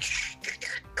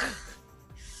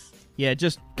 Yeah, it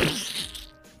just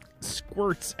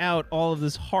squirts out all of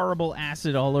this horrible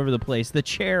acid all over the place. The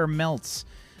chair melts.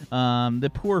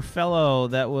 The poor fellow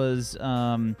that was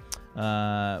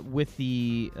with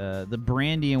the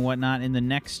brandy and whatnot in the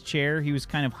next chair, he was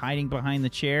kind of hiding behind the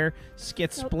chair,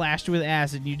 gets splashed with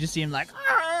acid, and you just see him like,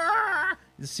 "Arr!"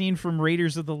 The scene from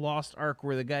Raiders of the Lost Ark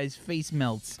where the guy's face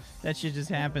melts. That shit just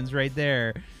happens right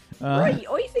there. right,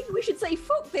 I think we should say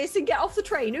fuck this and get off the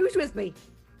train. Who's with me?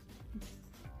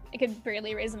 I could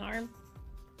barely raise an arm.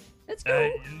 Let's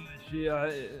go.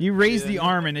 You raise the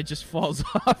arm and it just falls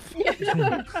off. With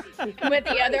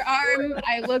the other arm,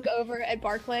 I look over at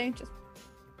Barclay. Just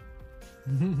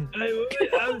I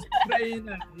was trying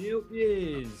to help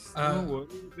you. Uh, Don't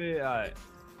worry about it.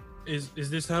 Is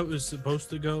this how it was supposed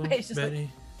to go, It's just like- Betty?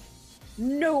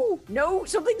 No,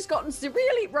 something's gotten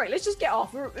severely right. Let's just get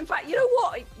off. In fact, you know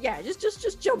what? Yeah, just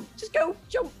jump. Just go,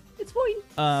 jump. It's fine.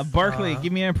 Barclay,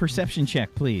 give me a perception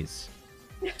check, please.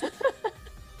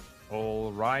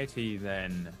 Alrighty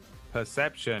then.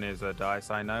 Perception is a dice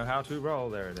I know how to roll.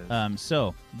 There it is.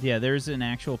 So, yeah, there's an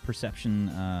actual perception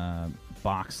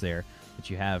box there that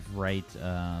you have right.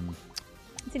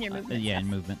 it's in your movement. Yeah, in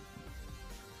stuff. movement.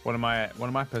 What am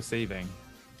I perceiving?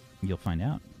 You'll find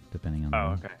out depending on. the Oh,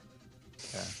 roll. okay.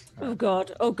 Yeah. Oh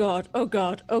god. Oh god. Oh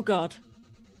god. Oh god.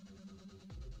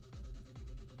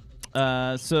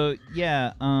 So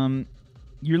yeah,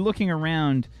 you're looking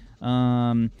around.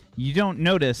 You don't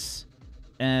notice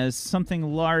as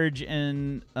something large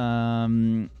and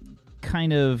kind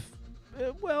of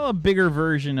a bigger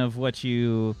version of what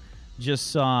you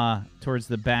just saw towards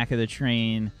the back of the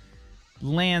train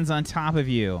lands on top of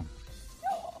you.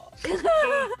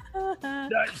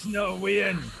 That's no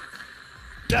win.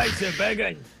 That's a big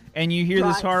one. And you hear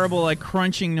this Right. horrible like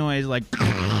crunching noise, like,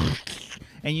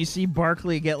 and you see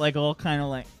Barkley get like all kind of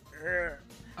like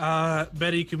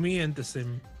Betty, can we end the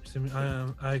sim?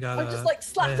 I got. I'm just like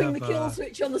slapping the kill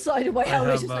switch on the side of my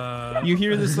helmet. You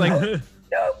hear this like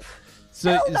Nope.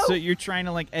 so Hell no. so you're trying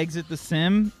to like exit the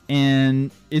sim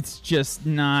and it's just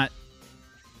not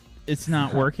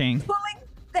working. Pulling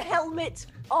the helmet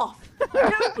off.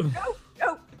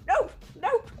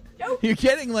 No. You're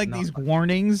getting like these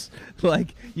warnings,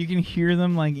 like you can hear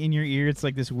them like in your ear. It's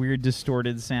like this weird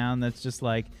distorted sound that's just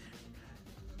like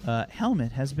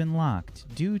helmet has been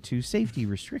locked due to safety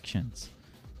restrictions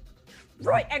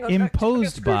Right, hang on.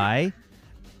 imposed by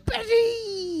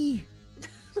Betty.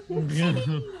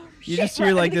 You just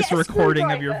hear like this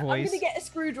recording of your voice. I'm gonna get a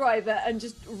screwdriver and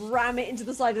just ram it into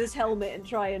the side of this helmet and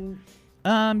try and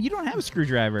You don't have a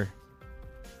screwdriver.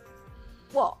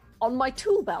 what? On my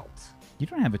tool belt. You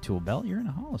don't have a tool belt. You're in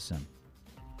a holosim.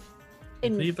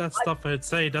 Leave that stuff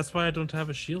outside. That's why I don't have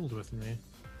a shield with me.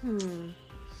 It's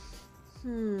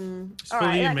All for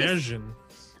right, the I guess- immersion.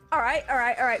 All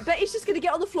right. Betty's just gonna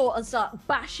get on the floor and start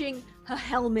bashing her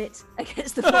helmet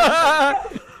against the floor.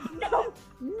 No.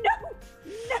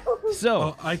 So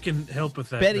Oh, I can help with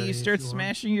that. Betty, you if start want.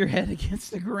 smashing your head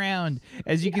against the ground.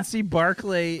 As you can see,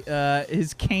 Barclay,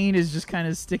 his cane is just kind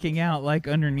of sticking out like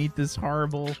underneath this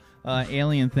horrible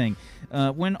alien thing.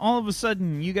 When all of a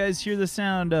sudden you guys hear the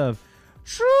sound of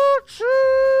choo choo,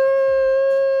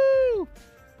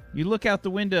 you look out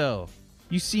the window.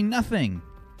 You see nothing.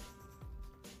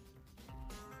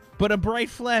 But a bright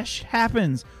flash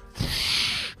happens.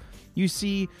 You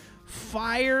see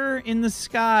fire in the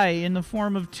sky in the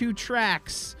form of 2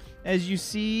 tracks as you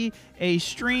see a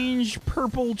strange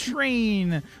purple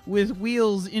train with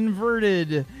wheels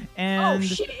inverted and Oh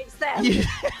shit, it's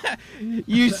them.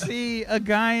 you see a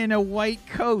guy in a white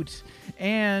coat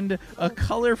and a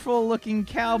colorful looking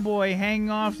cowboy hanging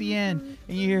off the end,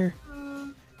 and you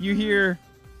hear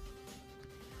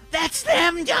that's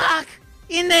them, Doc,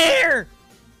 in there.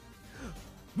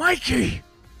 Mikey,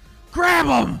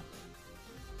 grab him.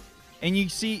 And you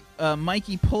see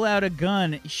Mikey pull out a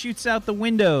gun, shoots out the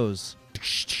windows.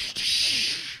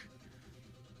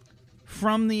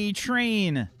 From the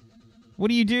train. What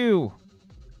do you do?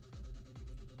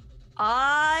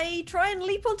 I try and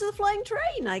leap onto the flying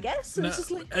train, I guess. And No, it's just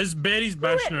like, as Betty's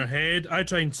bashing her head, I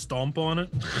try and stomp on it.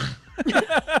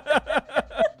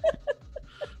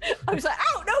 I was like,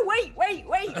 oh, no, wait,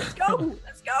 let's go.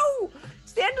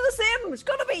 It's the end of the sim. It's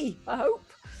gotta be, I hope.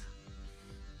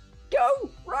 Go,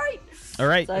 right. All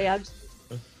right. So yeah,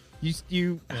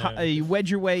 You wedge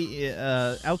your way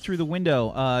out through the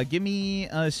window. Give me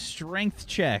a strength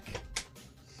check.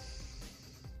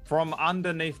 From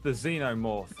underneath the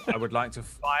xenomorph, I would like to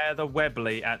fire the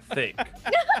Webley at Thick.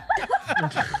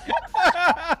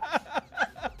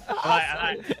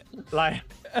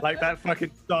 like that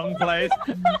fucking song plays.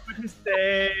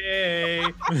 Stay.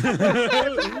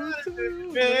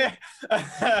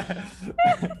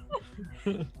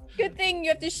 Good thing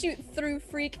you have to shoot through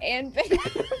Freak and Betty.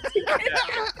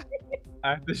 I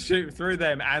have to shoot through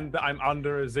them, and I'm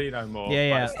under a xenomorph.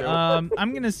 Yeah. but still-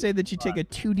 I'm gonna say that you take a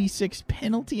 2d6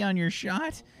 penalty on your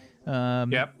shot.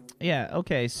 Yep. Yeah.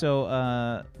 Okay.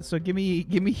 So give me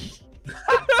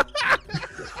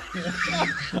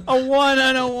a 1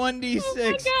 on a 1d6. Oh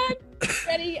my god.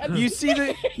 Betty, You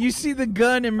see the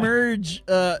gun emerge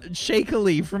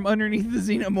shakily from underneath the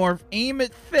xenomorph. Aim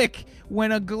it thick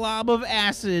when a glob of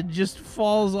acid just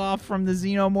falls off from the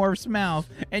xenomorph's mouth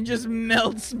and just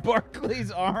melts Barclay's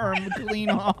arm clean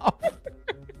off.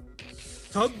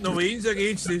 Hunt the wings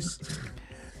against this.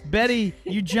 Betty,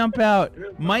 you jump out.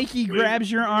 Mikey grabs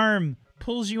your arm,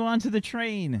 pulls you onto the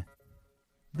train.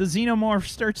 The xenomorph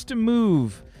starts to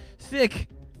move. Thick.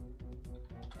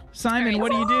 Simon,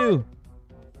 what do you do?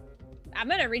 I'm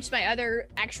gonna reach my other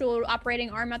actual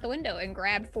operating arm out the window and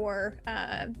grab for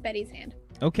Betty's hand.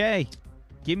 Okay.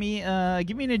 Give me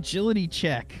an agility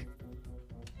check.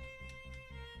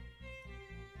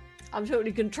 I'm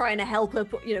totally gonna try and help her.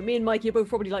 But, me and Mikey are both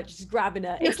probably like just grabbing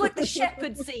her. It's like the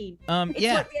shepherd scene. It's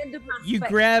Yeah. like the end of Mass You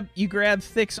Effect. grab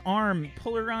Thick's arm,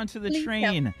 pull her onto the Please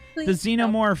train. help. The Please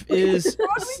xenomorph is Rod,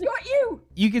 we've got you.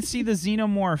 you can see the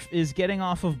xenomorph is getting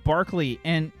off of Barclay,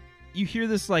 and you hear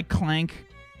this like clank,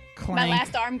 My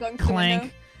last arm going through the clank,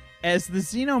 window. as the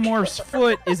xenomorph's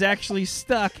foot is actually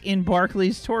stuck in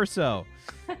Barclay's torso.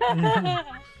 Okay.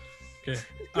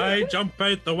 I jump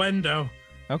out the window.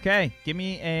 Okay, give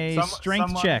me a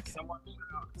strength check.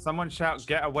 Someone shout,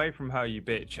 "Get away from her, you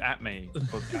bitch!" at me. Or at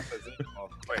the xenomorph,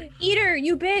 quick. Eater,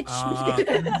 you bitch!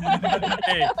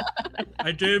 Hey,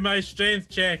 I do my strength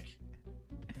check.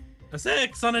 A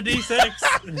 6 on a d6.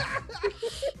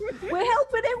 We're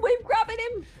helping him. We're grabbing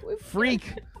him.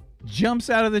 Freak jumps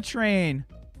out of the train.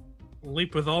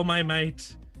 Leap with all my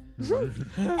might.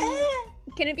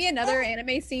 Can it be another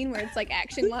anime scene where it's like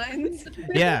action lines?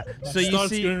 Yeah. So you Starts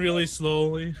see, going really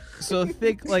slowly. so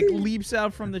Thick like leaps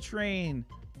out from the train,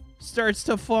 starts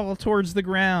to fall towards the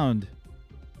ground,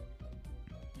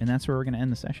 and that's where we're gonna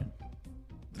end the session.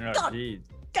 Oh, God. jeez.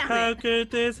 Damn How it.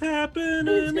 could this happen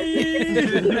to me?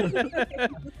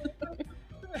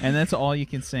 And that's all you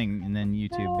can sing, and then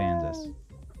YouTube bans us.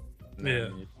 Yeah.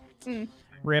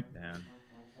 Rip. Damn.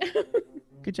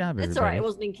 Good job, everybody. It's alright, it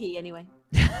wasn't in key anyway.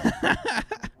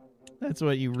 That's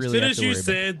what you As really soon have as to you worry about.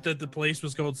 said that the place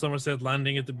was called Somerset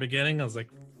Landing at the beginning, I was like,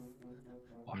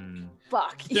 Mm.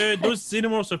 Fuck. dude, those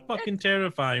xenomorphs are fucking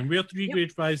terrifying. We're 3 Yep.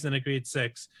 grade 5s and a grade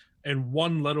 6, and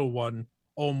one little one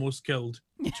almost killed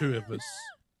 2 of us.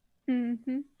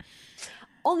 Mm-hmm.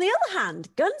 On the other hand,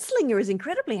 Gunslinger is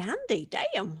incredibly handy.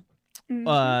 Damn.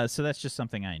 So that's just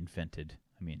something I invented.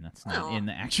 I mean, that's not Oh. in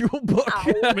the actual book.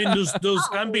 Ow. I mean, there's Ow.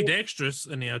 ambidextrous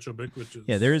in the actual book, which is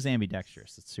Yeah, there is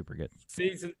ambidextrous. It's super good.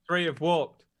 Season 3 of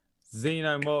Warped.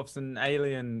 Xenomorphs and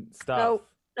alien stuff.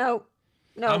 No.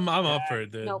 I'm up for it,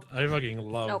 dude. Nope. I fucking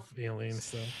love Nope. alien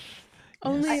stuff.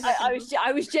 Only I, if I,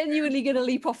 I was genuinely gonna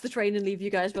leap off the train and leave you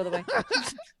guys, by the way.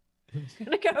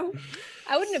 Gonna go.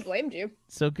 I wouldn't have blamed you.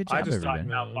 So good I job, just like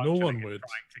everybody. No one malfunctioning and would.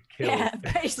 trying to kill Yeah,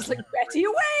 things. basically Betty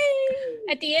away.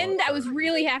 At the end, I was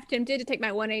really half tempted to take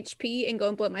my 1 HP and go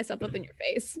and blow myself up in your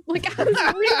face. Like I was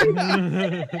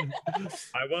really.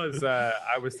 I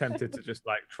was tempted to just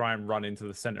like try and run into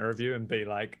the center of you and be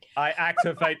like, I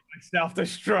activate my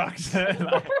self-destruct.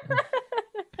 Like,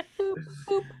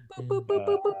 Boop, boop, boop, boop, boop,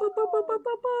 boop, boop, boop, boop,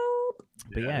 boop, boop.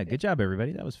 But yeah, good job,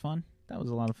 everybody. That was fun. That was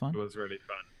a lot of it fun. was really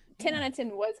fun. 10 out of 10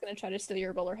 was going to try to steal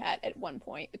your bowler hat at one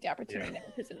point, but the opportunity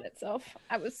never presented itself.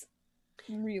 I was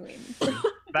really.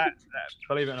 That,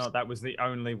 believe it or not, that was the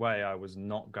only way I was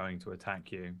not going to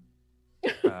attack you.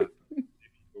 If you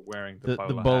were wearing the,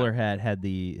 The bowler hat had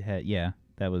the hat. Yeah,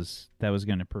 that was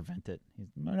going to prevent it.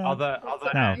 No, Other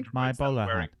No, androids my that were bowler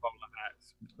wearing hat. bowler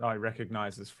hats, I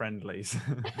recognize as friendlies.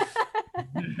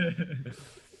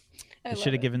 I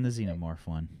should have given the xenomorph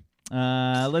one.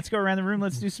 Let's go around the room.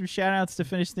 Let's do some shout outs to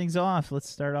finish things off. Let's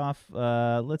start off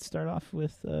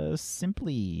with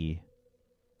Simply.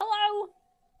 Hello!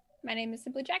 My name is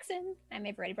Simply Jackson. I'm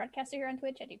a variety broadcaster here on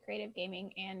Twitch. I do creative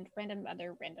gaming and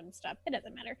other random stuff. It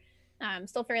doesn't matter. I'm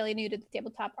still fairly new to the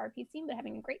tabletop RP scene, but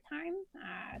having a great time.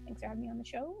 Thanks for having me on the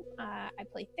show. I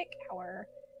play Thick, our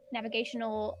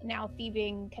navigational, now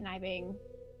thieving, conniving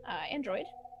android.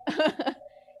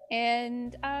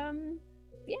 And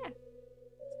yeah,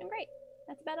 it's been great.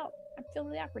 That's about all. I'm still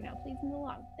really awkward now. Please move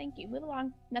along. Thank you. Move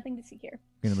along. Nothing to see here.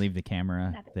 We're gonna leave the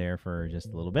camera Nothing. there for just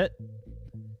a little bit.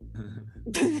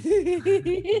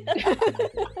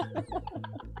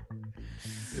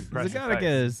 Impressive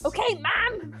Zagaticus. Okay,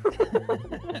 Mom!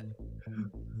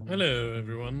 Hello,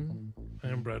 everyone.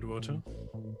 I'm Bradwater.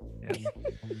 Yes.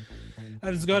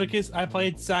 I'm Zagaticus. I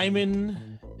played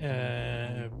Simon,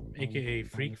 aka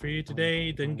Freak, for you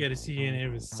today. Didn't get to see any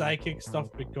of his psychic stuff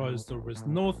because there was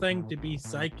nothing to be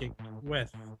psychic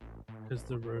with, because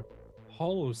there were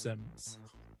holosims.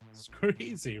 It's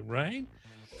crazy, right?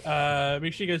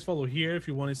 Make sure you guys follow here if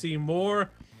you want to see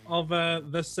more of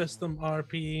this system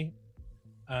RP.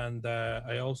 And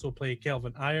I also play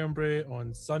Kelvin Ironbrew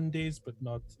on Sundays, but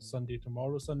not Sunday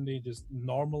tomorrow Sunday, just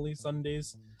normally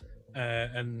Sundays.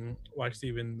 And Wax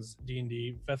Stevens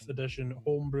D&D 5th edition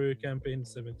homebrew campaign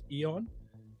 7th Eon.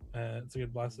 It's a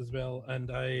good blast as well. And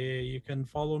you can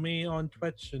follow me on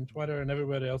Twitch and Twitter and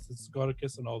everywhere else. It's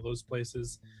Zagaticus and all those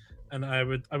places. And I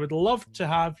would love to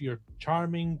have your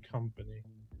charming company.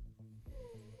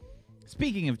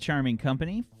 Speaking of charming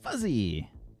company, Fuzzy.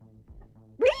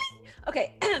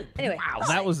 Okay. Anyway. Wow,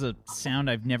 that was a sound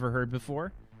I've never heard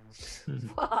before.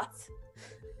 What?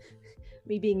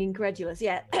 Me being incredulous.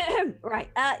 Yeah. Right.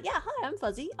 Yeah. Hi, I'm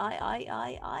Fuzzy.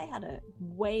 I had a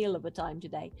whale of a time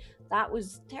today. That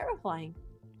was terrifying.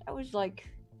 That was like.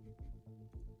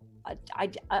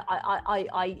 That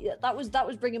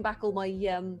was bringing back all my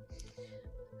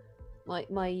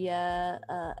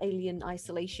alien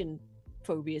isolation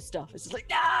phobia stuff. It's just like,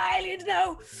 aliens,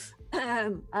 no.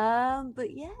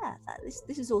 But yeah,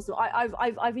 this is awesome.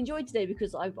 I've enjoyed today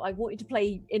because I've wanted to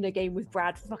play in a game with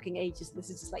Brad for fucking ages. This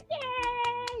is just like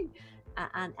yay,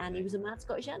 and he was a mad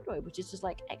Scottish android, which is just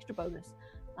like extra bonus.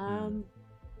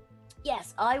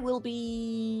 Yes, I will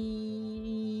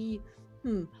be.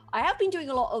 I have been doing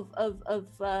a lot of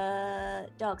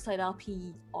Dark Side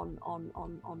RP on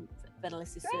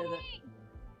Venelis' server.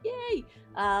 Yay!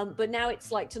 But now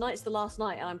it's like tonight's the last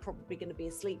night, and I'm probably going to be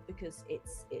asleep because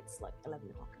it's like 11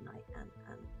 o'clock at night, and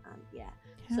yeah.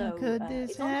 How So, could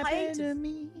this it's on happen hiatus. to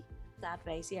me? Sad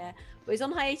face, yeah. But it's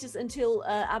on hiatus until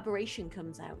Aberration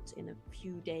comes out in a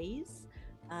few days,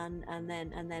 and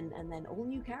then all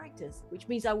new characters, which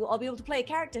means I'll be able to play a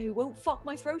character who won't fuck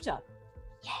my throat up.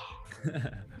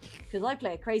 Yeah. Because I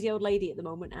play a crazy old lady at the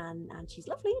moment, and she's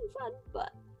lovely and fun,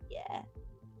 but yeah.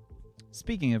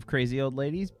 Speaking of crazy old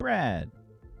ladies, Brad.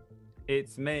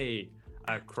 It's me,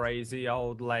 a crazy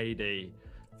old lady.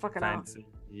 Fucking hell.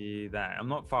 Fancy that. I'm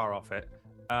not far off it.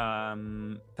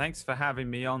 Thanks for having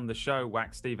me on the show,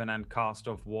 Wax Steven and Cast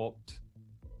of Warped.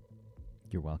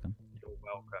 You're welcome. You're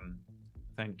welcome.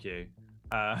 Thank you.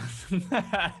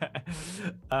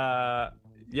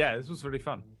 Yeah, this was really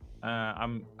fun.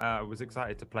 I was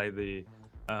excited to play the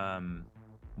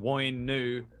Wine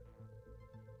New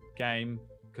game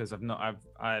because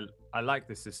I like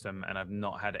this system and I've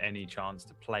not had any chance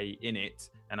to play in it,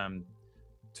 and I'm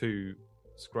too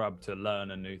scrubbed to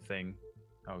learn a new thing.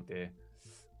 Oh dear.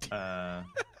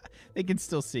 They can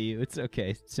still see you. It's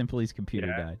okay. Simply's computer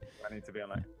Yeah. died. I need to be on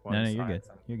like one No, side. you're good.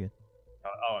 You're good.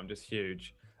 Oh, I'm just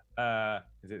huge.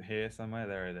 Is it here somewhere?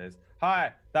 There it is.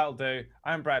 Hi, that'll do.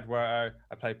 I'm Brad Werto.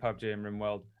 I play PUBG in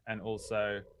RimWorld and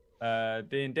also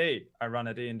D&D. I run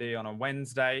a D&D on a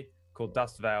Wednesday called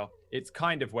Dustvale. It's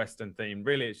kind of Western themed.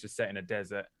 Really, it's just set in a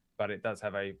desert, but it does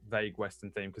have a vague Western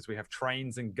theme because we have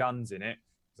trains and guns in it.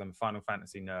 Because I'm a Final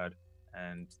Fantasy nerd,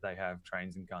 and they have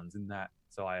trains and guns in that,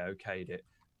 so I okayed it.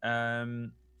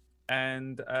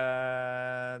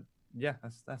 Yeah,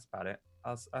 that's about it.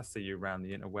 I'll see you around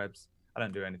the interwebs. I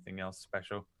don't do anything else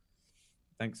special.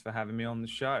 Thanks for having me on the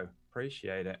show.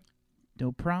 Appreciate it.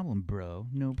 No problem, bro.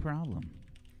 No problem.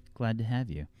 Glad to have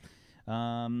you.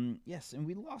 Yes, and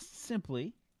we lost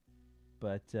Simply,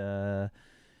 but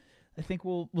I think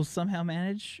we'll somehow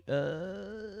manage.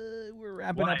 We're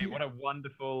wrapping up. What a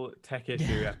wonderful tech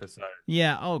issue episode.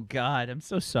 Yeah. Oh God, I'm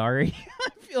so sorry. I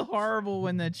feel horrible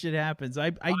when that shit happens.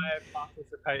 I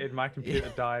participated. My computer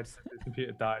died. His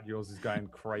computer died. Yours is going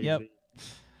crazy.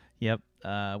 Yep.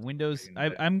 Windows.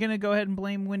 I'm gonna go ahead and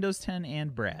blame Windows 10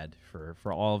 and Brad for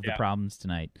all of the problems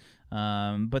tonight.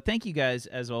 But thank you guys,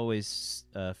 as always,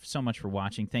 so much for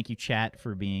watching. Thank you, chat,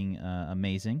 for being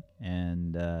amazing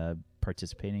and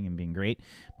participating and being great.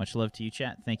 Much love to you,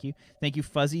 chat. Thank you. Thank you,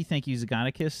 Fuzzy. Thank you,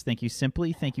 Zagonicus. Thank you,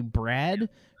 Simply. Thank you, Brad,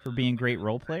 for being great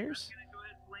role players.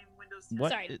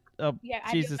 What? Sorry. Oh, Yeah,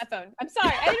 I Jesus. have my phone. I'm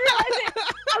sorry. I didn't realize it.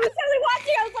 I was totally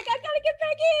watching. I was like, I gotta get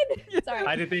back in. Sorry.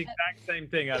 I did the exact same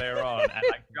thing earlier on, and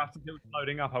like just as it was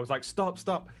loading up, I was like, "Stop!"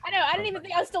 I know. I didn't even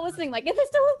think I was still listening. Like, is it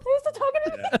still talking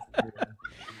to me? Yeah.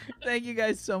 Thank you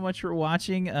guys so much for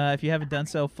watching. If you haven't done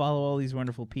so, follow all these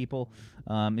wonderful people.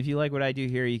 If you like what I do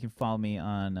here, you can follow me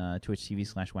on Twitch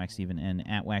TV/WaxSteven and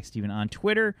at WaxSteven on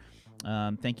Twitter.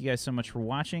 Thank you guys so much for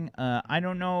watching. I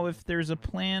don't know if there's a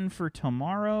plan for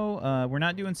tomorrow. We're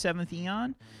not doing 7th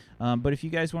Eon, but if you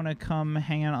guys want to come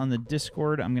hang out on the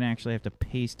Discord, I'm going to actually have to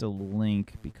paste a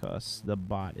link because the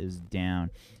bot is down.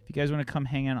 If you guys want to come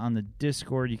hang out on the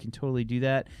Discord, you can totally do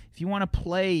that. If you want to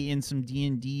play in some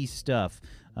D&D stuff,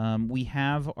 we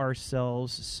have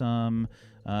ourselves some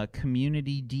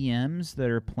community DMs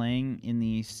that are playing in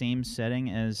the same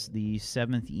setting as the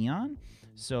 7th Eon.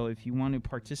 So if you want to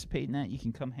participate in that, you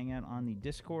can come hang out on the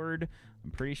Discord.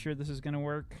 I'm pretty sure this is going to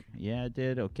work. Yeah, it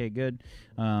did. Okay, good.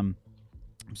 I'm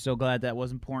so glad that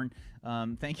wasn't porn.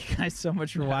 Thank you guys so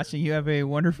much for watching. You have a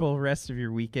wonderful rest of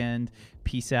your weekend.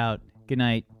 Peace out. Good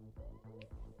night.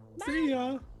 See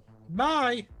ya.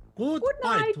 Bye. Goodbye Good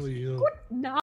night. to you. Good night.